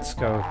see here. Let's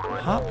go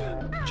hop,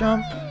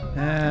 jump,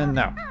 and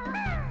now.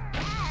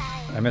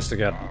 I missed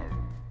again.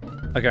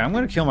 Okay, I'm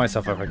going to kill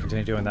myself if I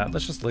continue doing that.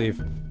 Let's just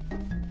leave.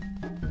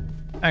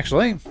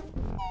 Actually...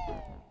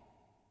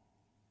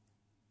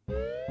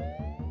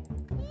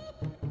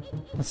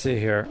 let's see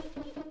here.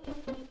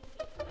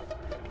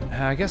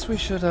 I guess we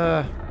should,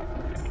 head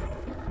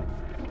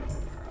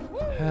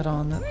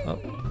on...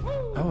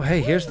 Oh,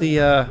 hey, here's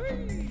the,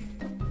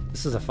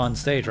 this is a fun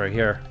stage right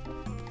here.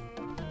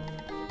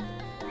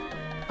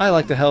 I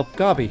like to help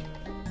Gobby.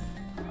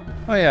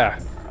 Oh yeah,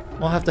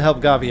 we'll have to help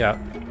Gobby out.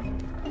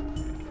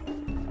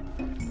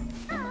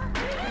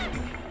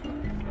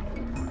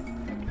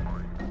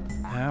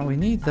 We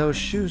need those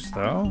shoes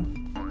though.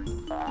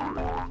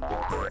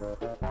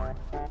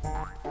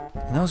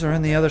 And those are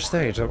in the other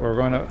stage that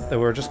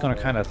we're just gonna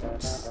kind of...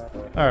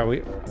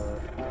 Alright,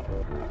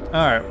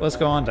 let's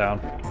go on down.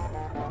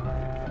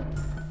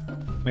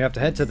 We have to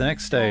head to the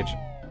next stage.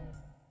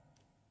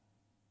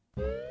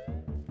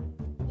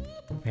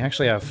 We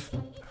actually have...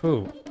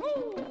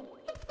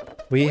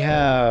 We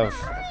have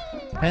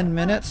 10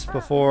 minutes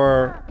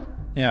before...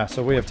 Yeah,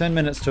 so we have 10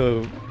 minutes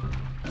to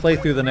play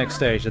through the next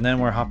stage, and then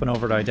we're hopping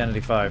over to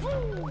Identity 5.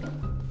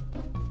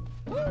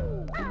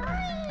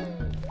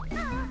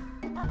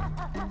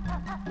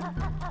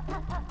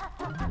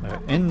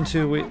 In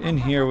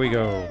here we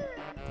go.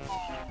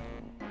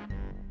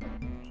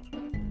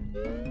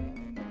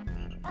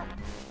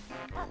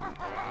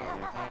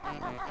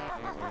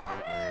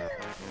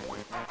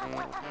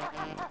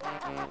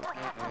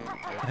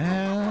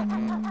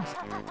 And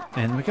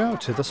in we go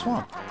to the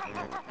swamp.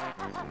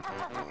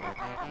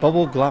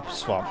 Bubble Glop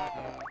Swamp.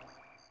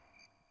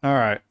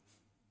 Alright.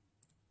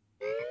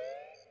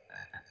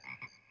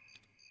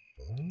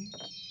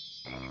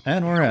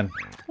 And we're in.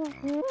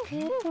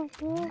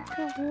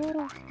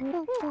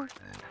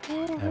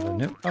 Have a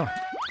new... Oh.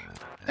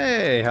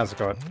 Hey, how's it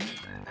going?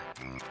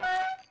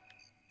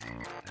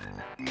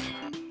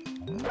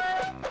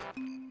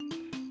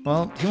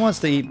 Well, he wants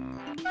to eat,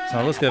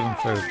 so let's give him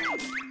food.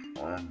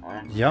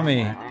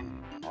 Yummy.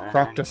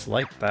 Croctus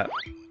like that.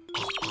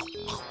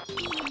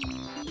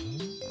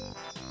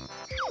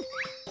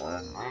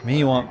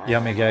 Me want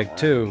yummy gag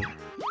too.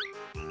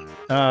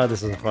 Ah,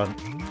 this is fun.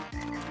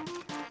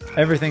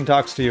 Everything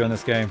talks to you in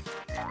this game.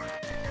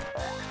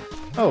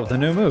 Oh, the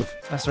new move.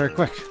 That's very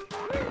quick.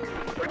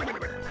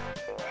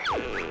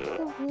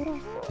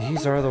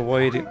 These are the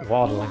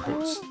waddling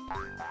boots.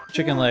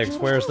 Chicken Legs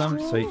wears them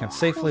so he can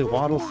safely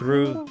waddle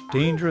through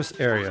dangerous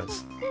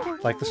areas,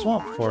 like the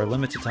swamp for a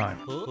limited time.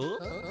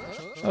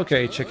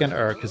 Okay,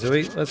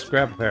 Kazooie, let's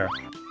grab a pair.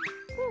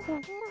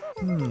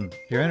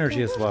 Your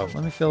energy is low.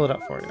 Let me fill it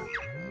up for you.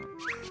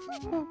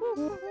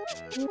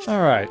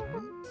 Alright.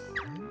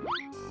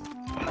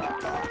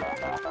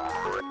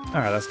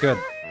 Alright, that's good.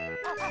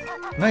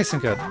 Nice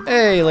and good.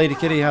 Hey, Lady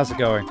Kitty, how's it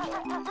going?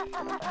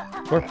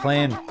 We're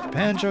playing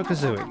Banjo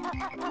Kazooie.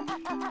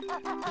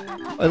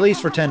 At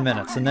least for 10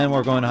 minutes, and then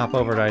we're going to hop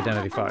over to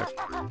Identity 5.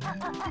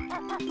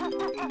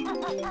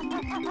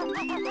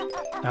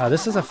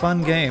 This is a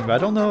fun game, but I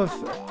don't know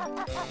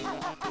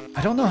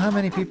how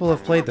many people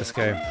have played this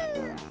game.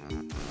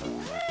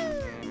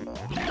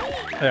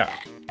 Yeah.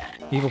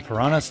 Evil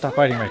piranha, stop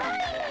biting me.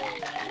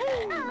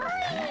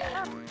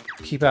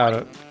 Keep out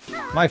of it.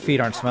 My feet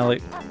aren't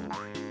smelly.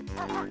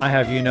 I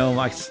have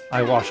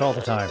I wash all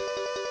the time.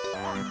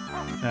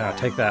 Yeah,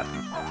 take that.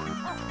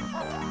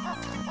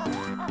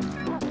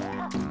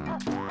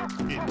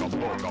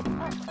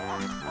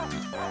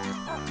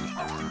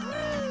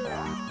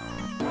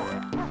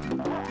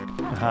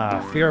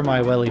 Aha, fear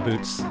my welly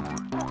boots.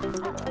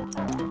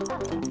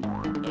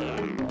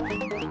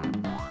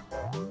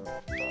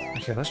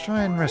 Okay, let's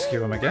try and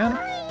rescue him again.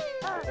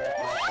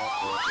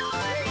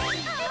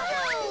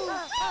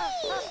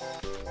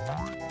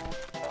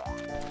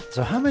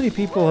 So how many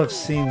people have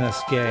seen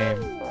this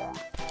game?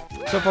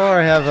 So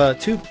far I have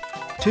two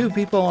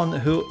people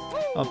who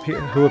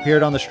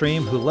appeared on the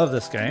stream who love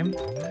this game.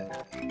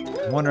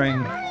 I'm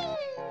wondering,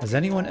 has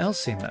anyone else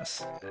seen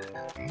this?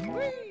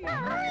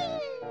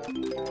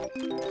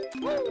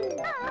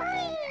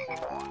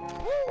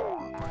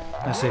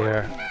 Let's see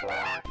here.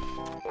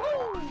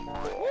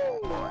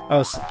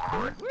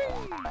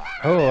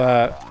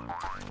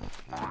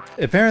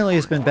 Apparently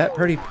it's been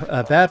pretty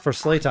bad for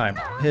Slaytime.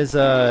 His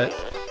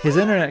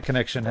internet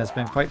connection has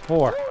been quite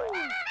poor.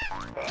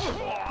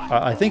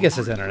 I think it's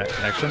his internet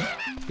connection,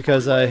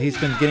 because he's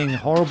been getting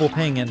horrible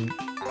ping in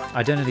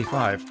Identity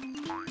 5.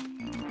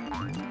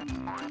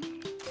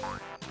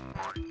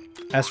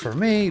 As for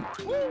me,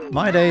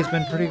 my day's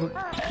been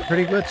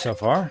pretty good so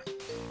far.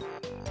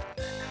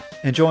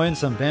 Enjoying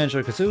some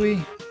Banjo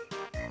Kazooie.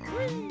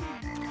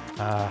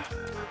 I'm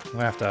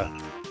gonna have to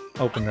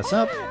open this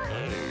up.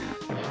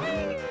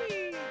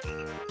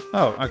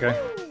 Oh, okay.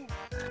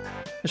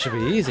 This should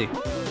be easy.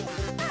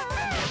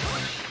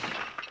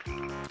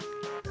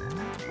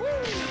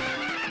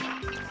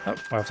 Oh,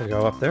 I'll have to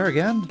go up there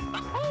again.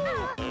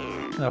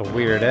 A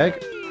weird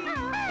egg.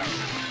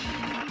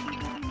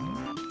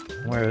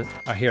 Where?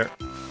 I hear it.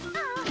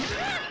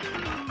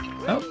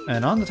 Oh,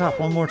 and on the top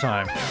one more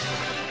time.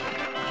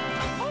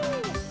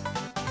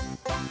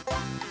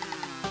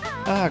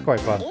 Ah, quite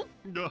fun.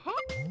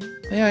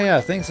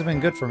 Yeah, things have been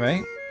good for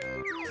me.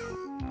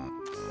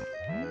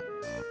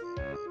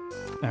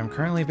 I'm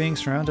currently being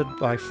surrounded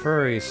by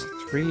furries,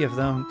 3 of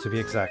them to be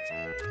exact.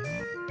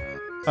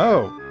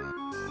 Oh!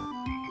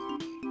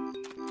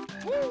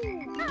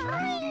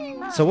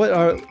 So what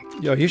are...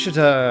 you should,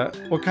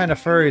 what kind of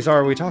furries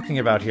are we talking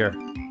about here?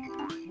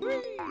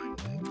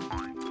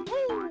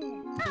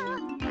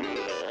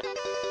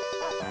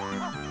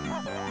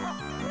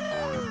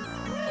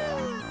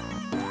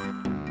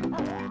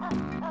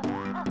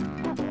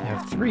 You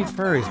have 3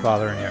 furries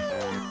bothering you.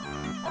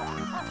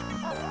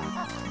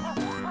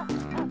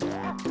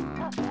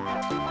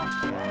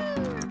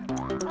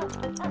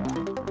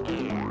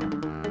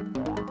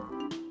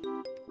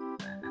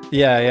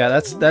 Yeah,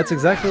 that's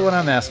exactly what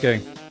I'm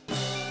asking.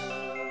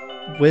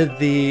 With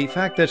the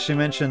fact that she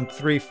mentioned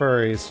 3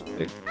 furries,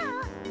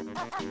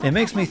 it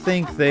makes me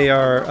think they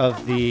are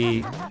of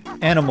the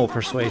animal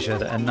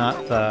persuasion and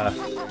not the...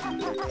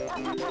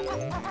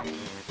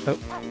 Oh.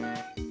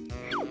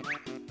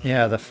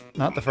 Yeah,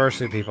 not the first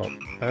 2 people.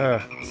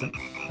 It's an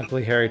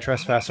ugly, hairy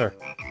trespasser.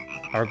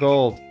 Our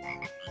gold.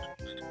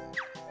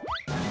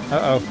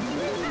 Uh-oh.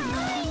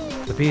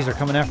 The bees are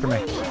coming after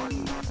me.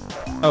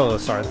 Oh,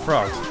 sorry, the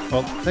frogs.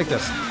 Well, take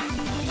this.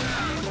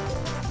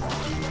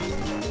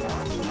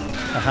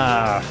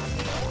 Aha!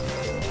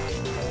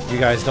 You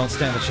guys don't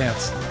stand a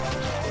chance.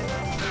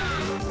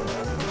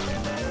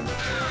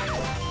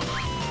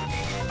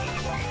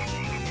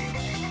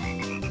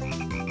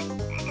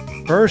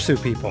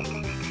 Fursuit people.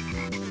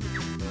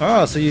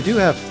 Oh, so you do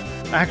have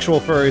actual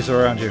furries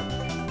around you.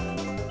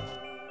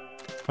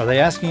 Are they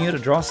asking you to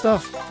draw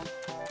stuff?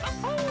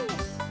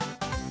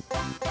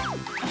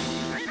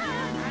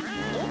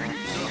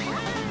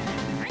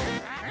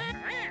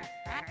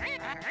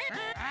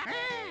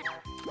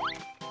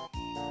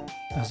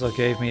 Also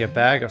gave me a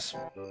bag of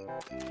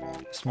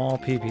small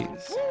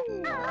peepees.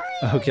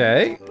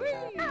 Okay.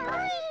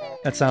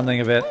 That's sounding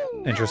a bit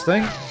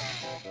interesting.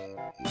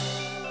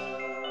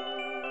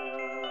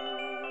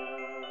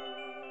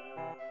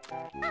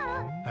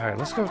 Alright,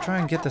 let's go try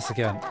and get this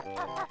again.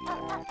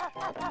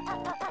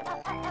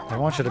 They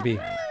want you to be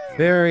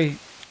very...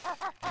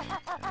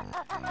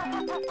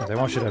 They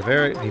want you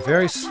to be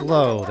very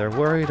slow. They're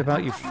worried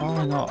about you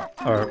falling off.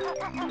 Or,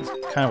 it's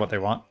kind of what they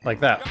want. Like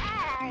that.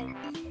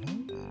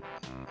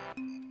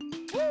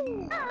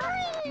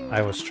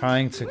 I was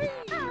trying to...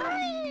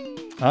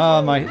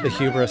 Ah, the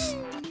hubris.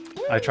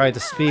 I tried to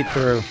speed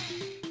through.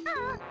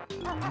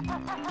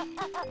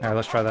 Alright,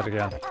 let's try that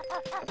again.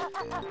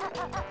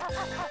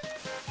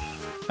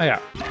 Oh yeah.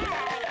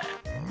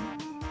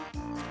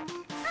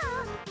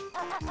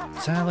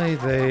 Sadly,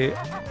 they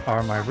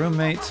are my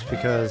roommates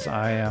because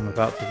I am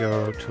about to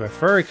go to a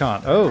furry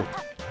con. Oh!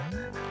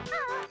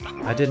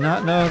 I did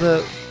not know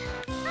that...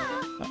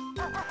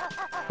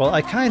 Well,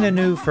 I kind of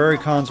knew furry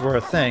cons were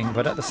a thing,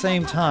 but at the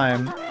same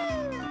time,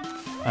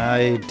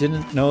 I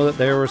didn't know that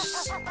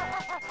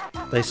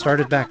they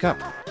started back up.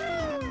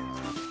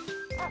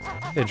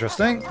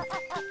 Interesting.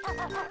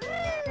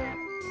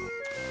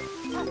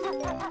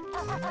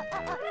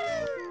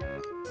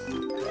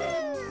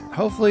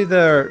 Hopefully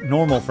they're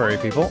normal furry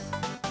people.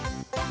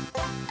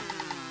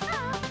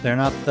 They're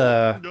not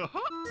the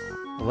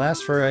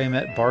last furry I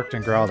met barked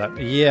and growled at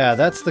me. Yeah,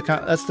 that's the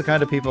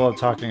kind of people I'm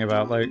talking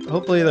about. Like,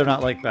 hopefully they're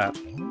not like that.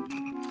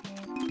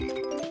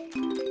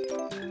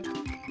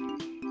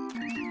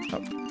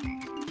 Oh.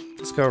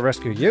 Let's go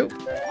rescue you.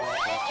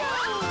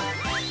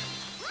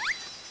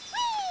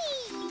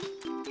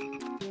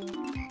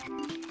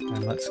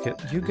 And let's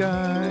get you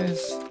guys.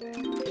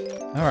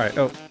 Alright,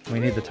 oh, we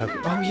need the tuck.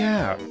 Oh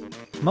yeah!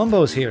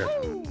 Mumbo's here!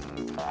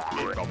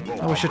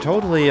 Oh, we should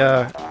totally,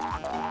 oh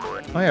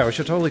yeah, we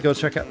should totally go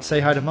say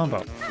hi to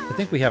Mumbo. I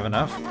think we have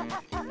enough.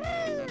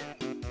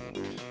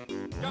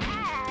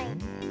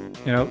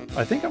 You know,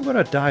 I think I'm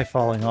gonna die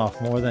falling off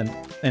more than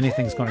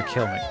anything's gonna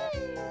kill me.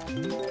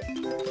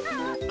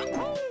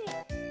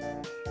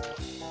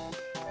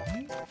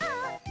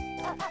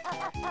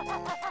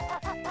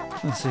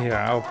 Let's see here,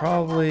 I'll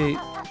probably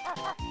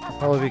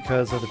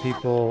because other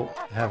people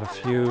have a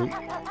few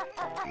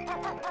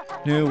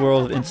new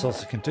world of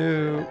insults you can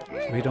do.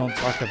 We don't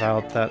talk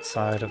about that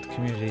side of the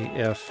community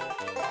if...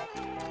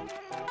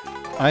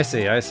 I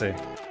see.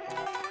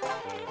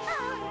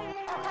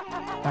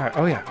 Alright,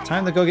 oh yeah,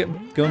 time to go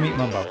meet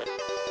Mumbo.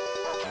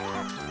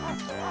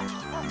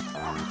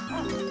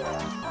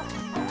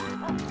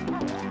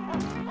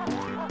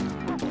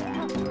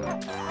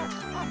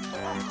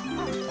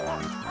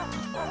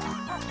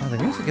 Oh, the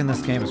music in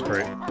this game is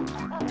great.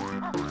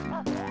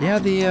 Yeah,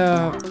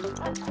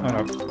 oh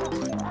no.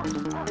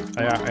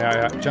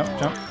 Yeah. Jump.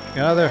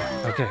 Get out of there.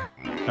 Okay,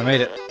 I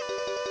made it.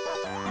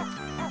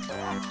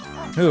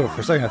 Ooh,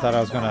 for a second I thought I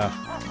was gonna...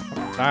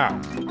 Ah!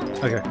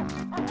 Okay.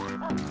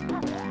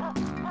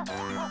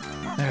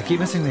 I keep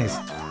missing these.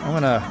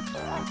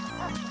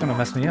 It's gonna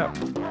mess me up.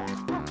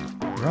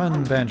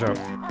 Run, Banjo.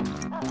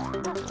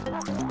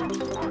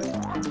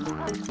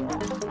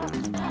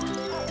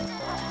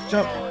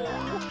 Jump!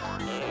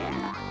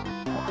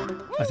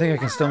 I think I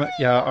can still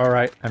yeah,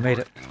 alright, I made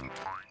it.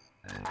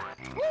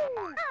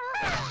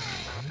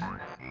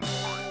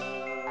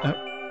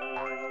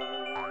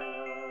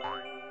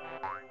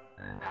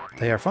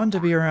 They are fun to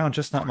be around,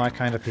 just not my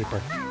kind of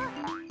people.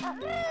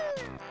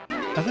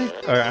 I think...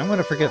 Alright, I'm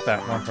gonna forget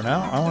that one for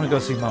now. I want to go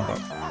see Mumbo.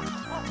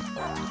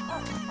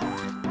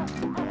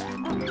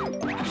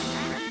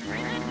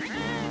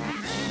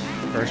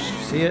 First you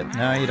see it,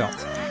 now you don't.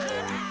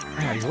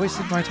 Yeah, you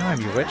wasted my time,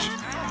 you witch.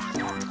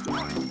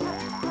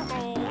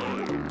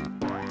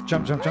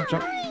 Jump.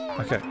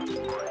 Okay.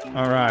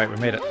 Alright, we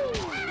made it.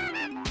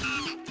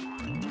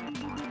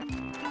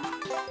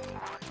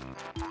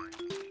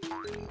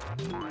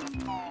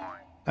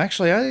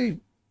 Actually,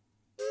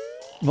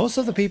 most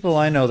of the people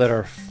I know that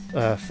are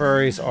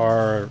furries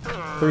are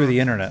through the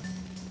internet.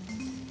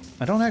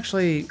 I don't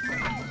actually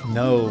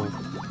know...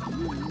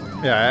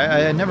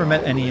 Yeah, I never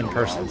met any in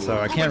person, so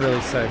I can't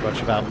really say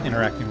much about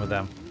interacting with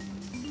them.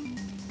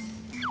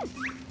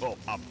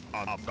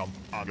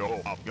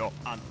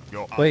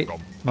 Wait,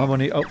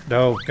 Momoni... Oh,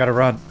 no, gotta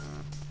run.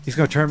 He's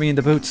gonna turn me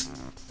into boots.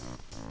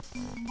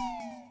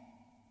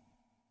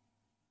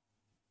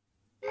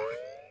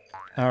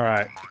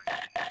 Alright.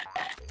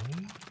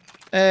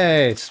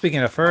 Hey, speaking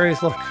of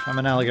furries, look, I'm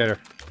an alligator.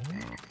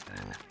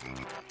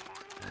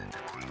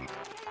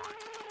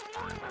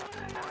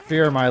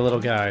 Fear my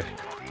little guy.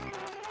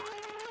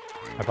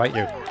 I bite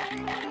you.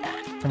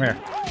 Come here.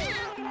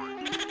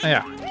 Oh,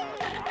 yeah.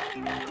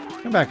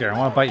 Come back here, I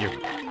want to bite you.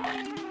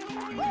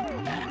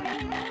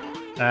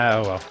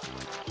 Oh well.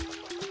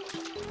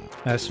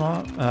 I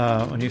saw,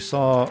 when you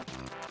saw...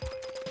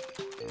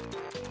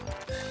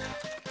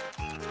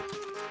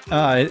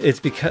 it's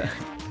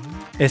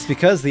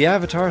because the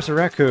avatar's a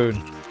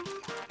raccoon.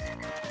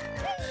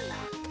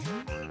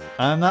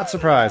 I'm not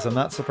surprised,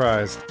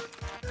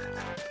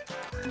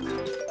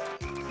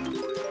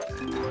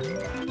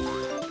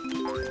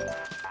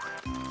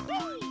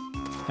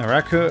 Alright,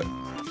 raccoon.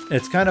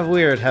 It's kind of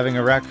weird having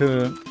a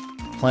raccoon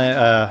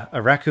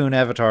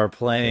avatar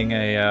playing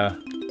a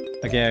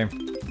game.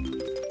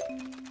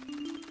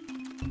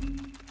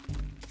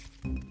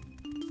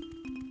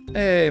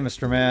 Hey,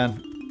 Mr.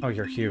 Man. Oh,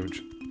 you're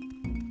huge.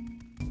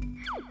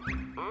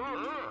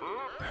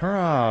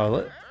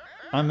 Hurrah!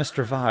 I'm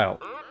Mr. Vile.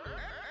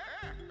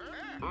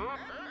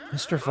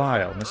 Mr.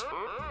 Vile.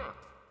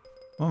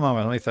 One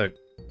moment, let me think.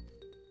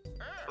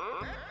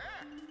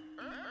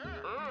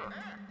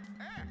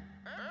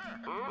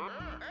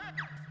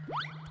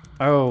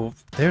 Oh,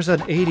 there's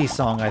an 80s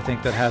song, I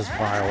think, that has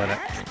Vile in it.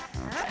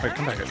 Wait,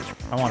 come back here.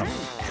 I want him.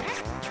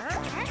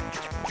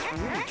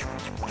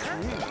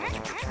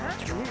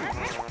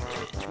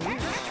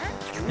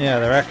 Yeah,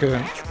 the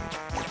raccoon.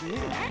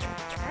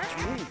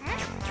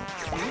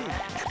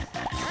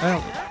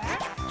 Oh.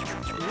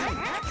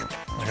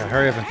 I gotta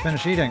hurry up and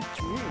finish eating.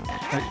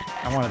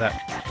 I wanted that.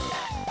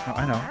 Oh,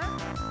 I know.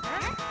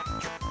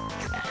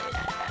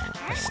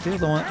 I steal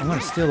the one. I'm gonna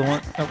steal the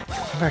one. Oh,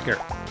 come back here.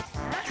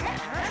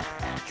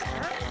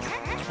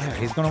 Yeah,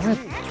 he's gonna win.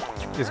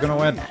 He's gonna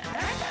win.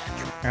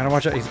 I gotta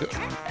watch out.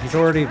 He's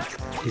already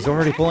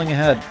pulling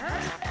ahead.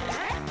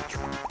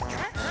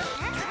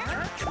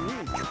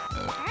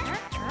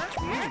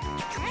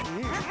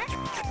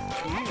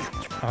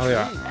 Oh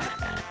yeah.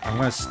 I'm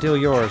gonna steal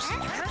yours.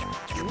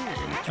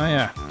 Oh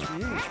yeah.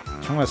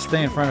 I'm gonna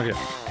stay in front of you.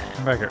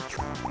 Come back here.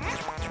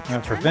 I'm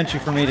gonna prevent you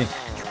from eating.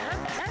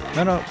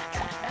 No, no.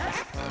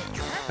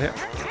 Yeah.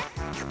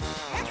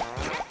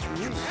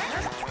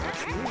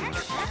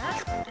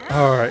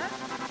 Alright.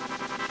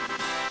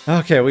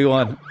 Okay, we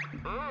won.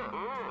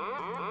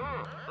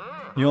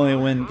 You only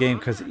win game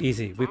because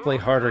easy. We play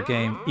harder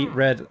game. Eat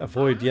red,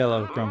 avoid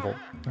yellow, grumble.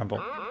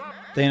 Grumble.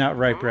 They not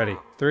ripe ready.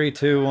 3,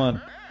 2,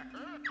 1.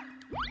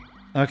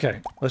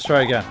 Okay, let's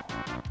try again.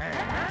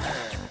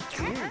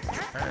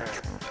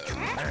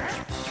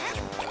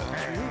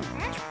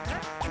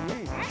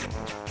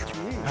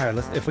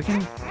 Alright, if we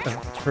can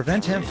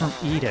prevent him from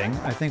eating,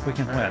 I think we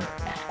can win.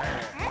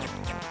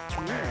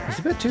 He's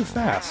a bit too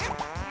fast.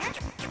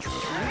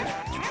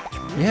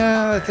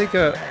 Yeah, I think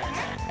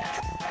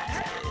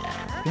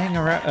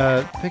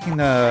picking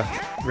the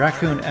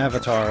raccoon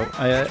avatar,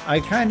 I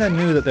kind of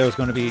knew that there was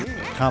going to be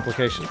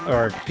complications,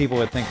 or people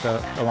would think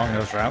along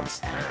those routes.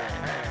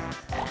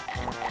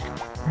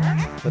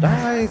 But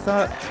I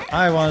thought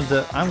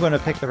I'm going to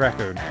pick the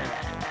raccoon.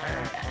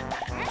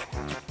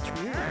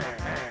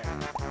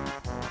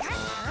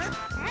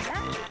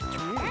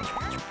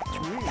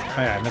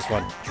 Oh yeah, I missed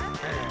one.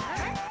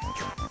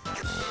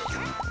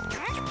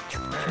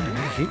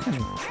 He can...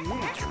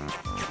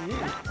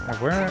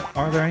 Where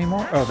are there any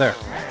more? Oh, there.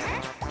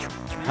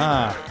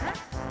 Ah.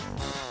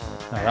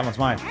 No, that one's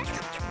mine.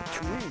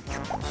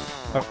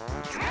 Oh,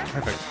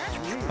 perfect.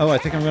 Oh, I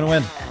think I'm going to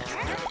win.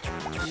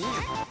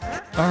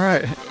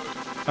 Alright.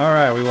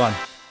 Alright, we won.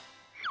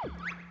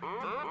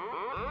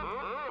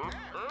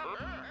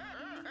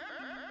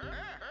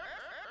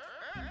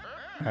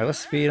 Alright, let's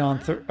speed on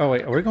through. Oh,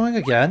 wait, are we going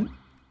again?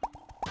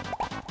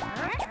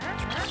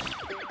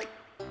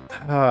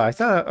 I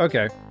thought...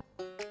 Okay.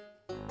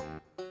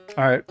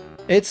 Alright,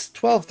 it's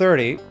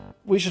 12:30.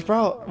 We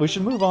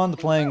should move on to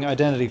playing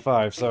Identity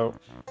 5, so...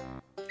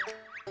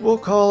 We'll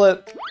call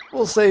it...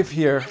 We'll save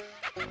here.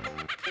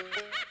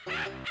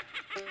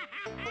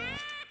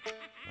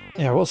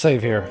 Yeah, we'll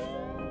save here.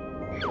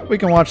 We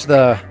can watch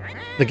the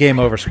game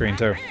over screen,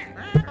 too.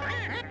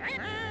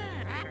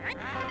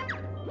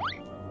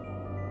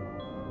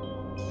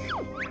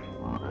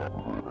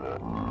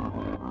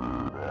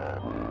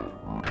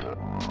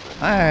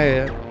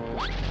 Hi!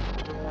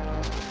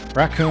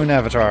 Raccoon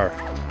Avatar.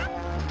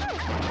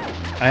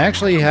 I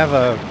actually have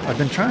I've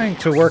been trying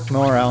to work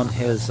more on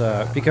his,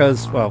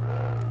 because, well,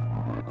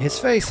 his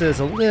face is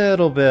a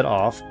little bit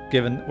off,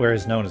 given where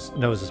his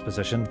nose is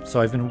positioned, so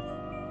I've been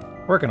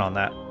working on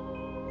that.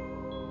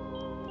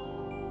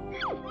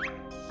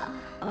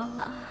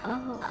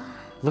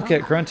 Look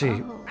at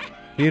Grunty.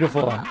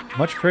 Beautiful.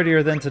 Much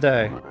prettier than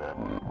today.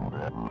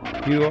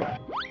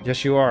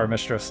 Yes, you are,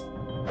 mistress.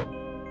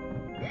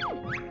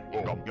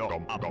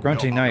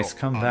 Grunty, nice.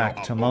 Come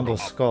back to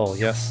Mumble's skull.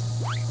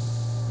 Yes.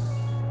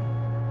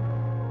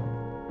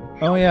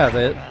 Oh yeah,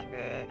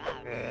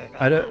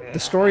 the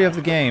story of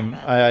the game.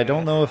 I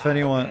don't know if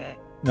anyone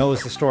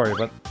knows the story,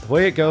 but the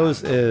way it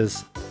goes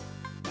is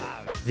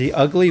the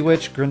ugly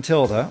witch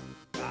Gruntilda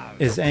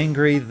is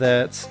angry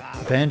that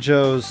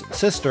Banjo's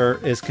sister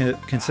is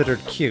considered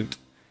cute.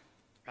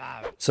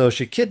 So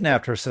she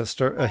kidnapped her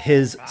sister,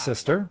 his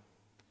sister,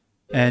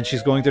 and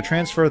she's going to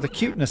transfer the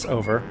cuteness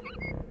over.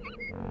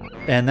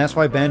 And that's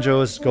why Banjo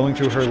is going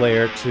through her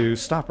lair to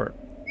stop her,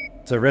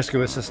 to rescue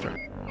his sister.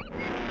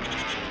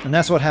 And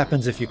that's what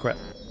happens if you quit.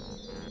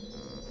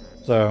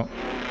 So,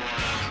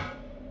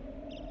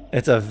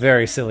 it's a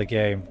very silly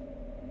game.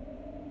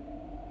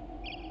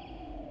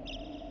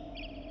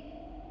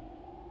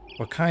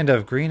 What kind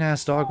of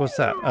green-ass dog was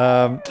that?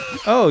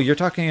 Oh, you're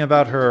talking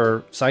about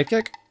her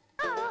sidekick?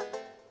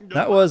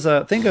 That was,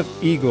 think of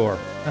Igor.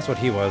 That's what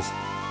he was.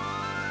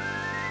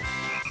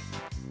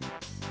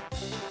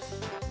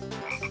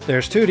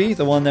 There's Tootie,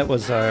 the one that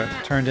was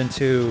turned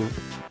into,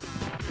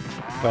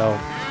 well,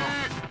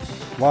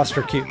 lost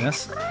her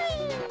cuteness.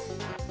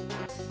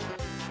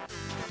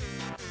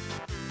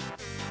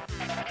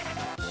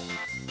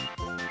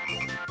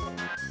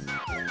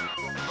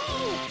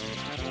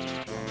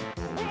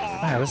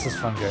 Ah, this is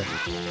fun game.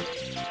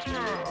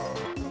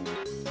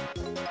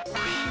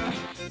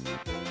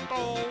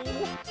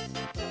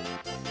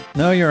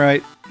 No, you're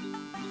right.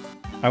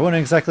 I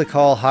wouldn't exactly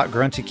call Hot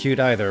Grunty cute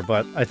either,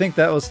 but I think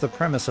that was the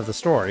premise of the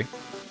story.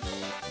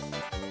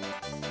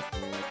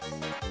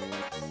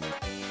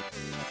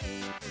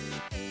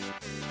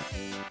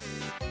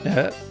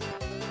 Yeah.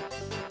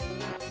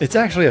 It's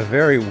actually a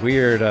very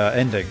weird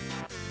ending.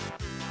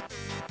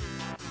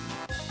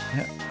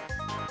 Yeah.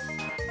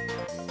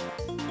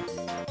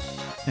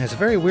 And it's a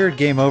very weird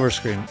game over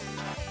screen.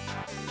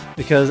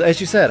 Because,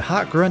 as you said,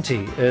 Hot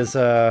Grunty is,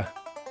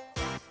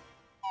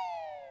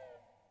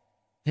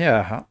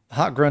 yeah,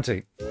 Hot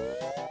Grunty. I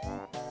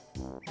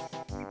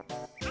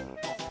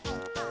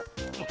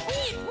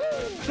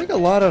think a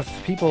lot of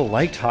people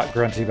liked Hot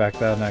Grunty back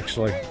then,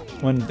 actually,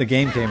 when the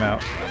game came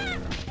out.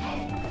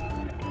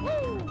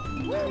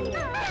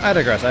 I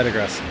digress, I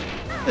digress.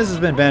 This has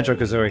been Banjo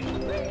Kazooie.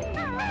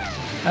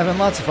 Having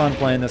lots of fun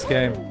playing this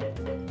game.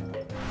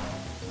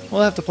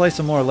 We'll have to play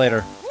some more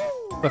later.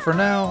 But for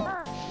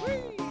now,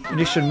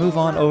 we should move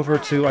on over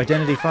to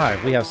Identity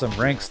 5. We have some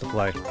ranks to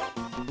play.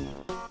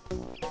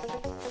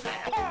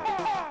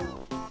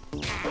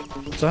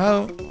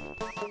 So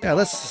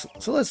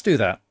let's do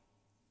that.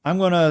 I'm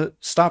gonna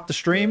stop the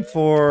stream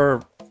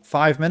for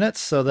 5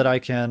 minutes so that I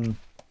can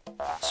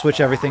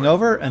switch everything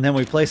over, and then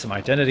we play some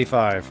Identity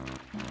 5.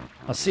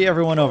 I'll see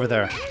everyone over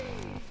there.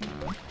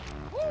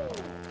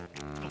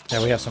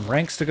 Yeah, we have some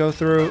ranks to go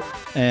through,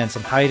 and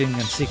some hiding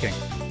and seeking.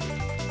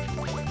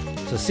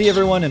 So see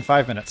everyone in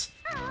 5 minutes.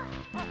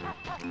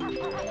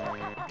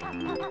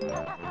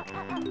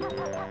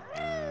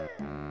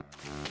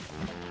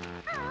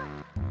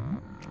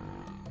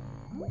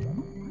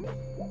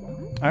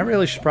 I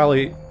really should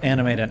probably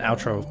animate an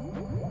outro.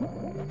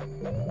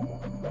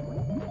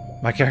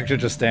 My character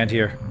just stand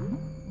here.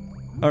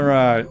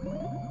 Alright.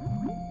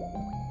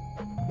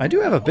 I do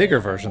have a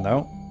bigger version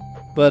though,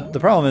 but the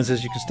problem is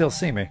you can still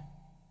see me.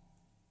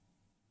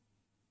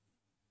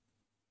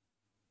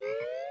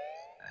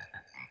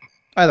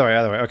 Either way,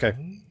 okay.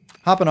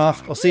 Hopping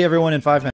off. I'll see everyone in 5 minutes.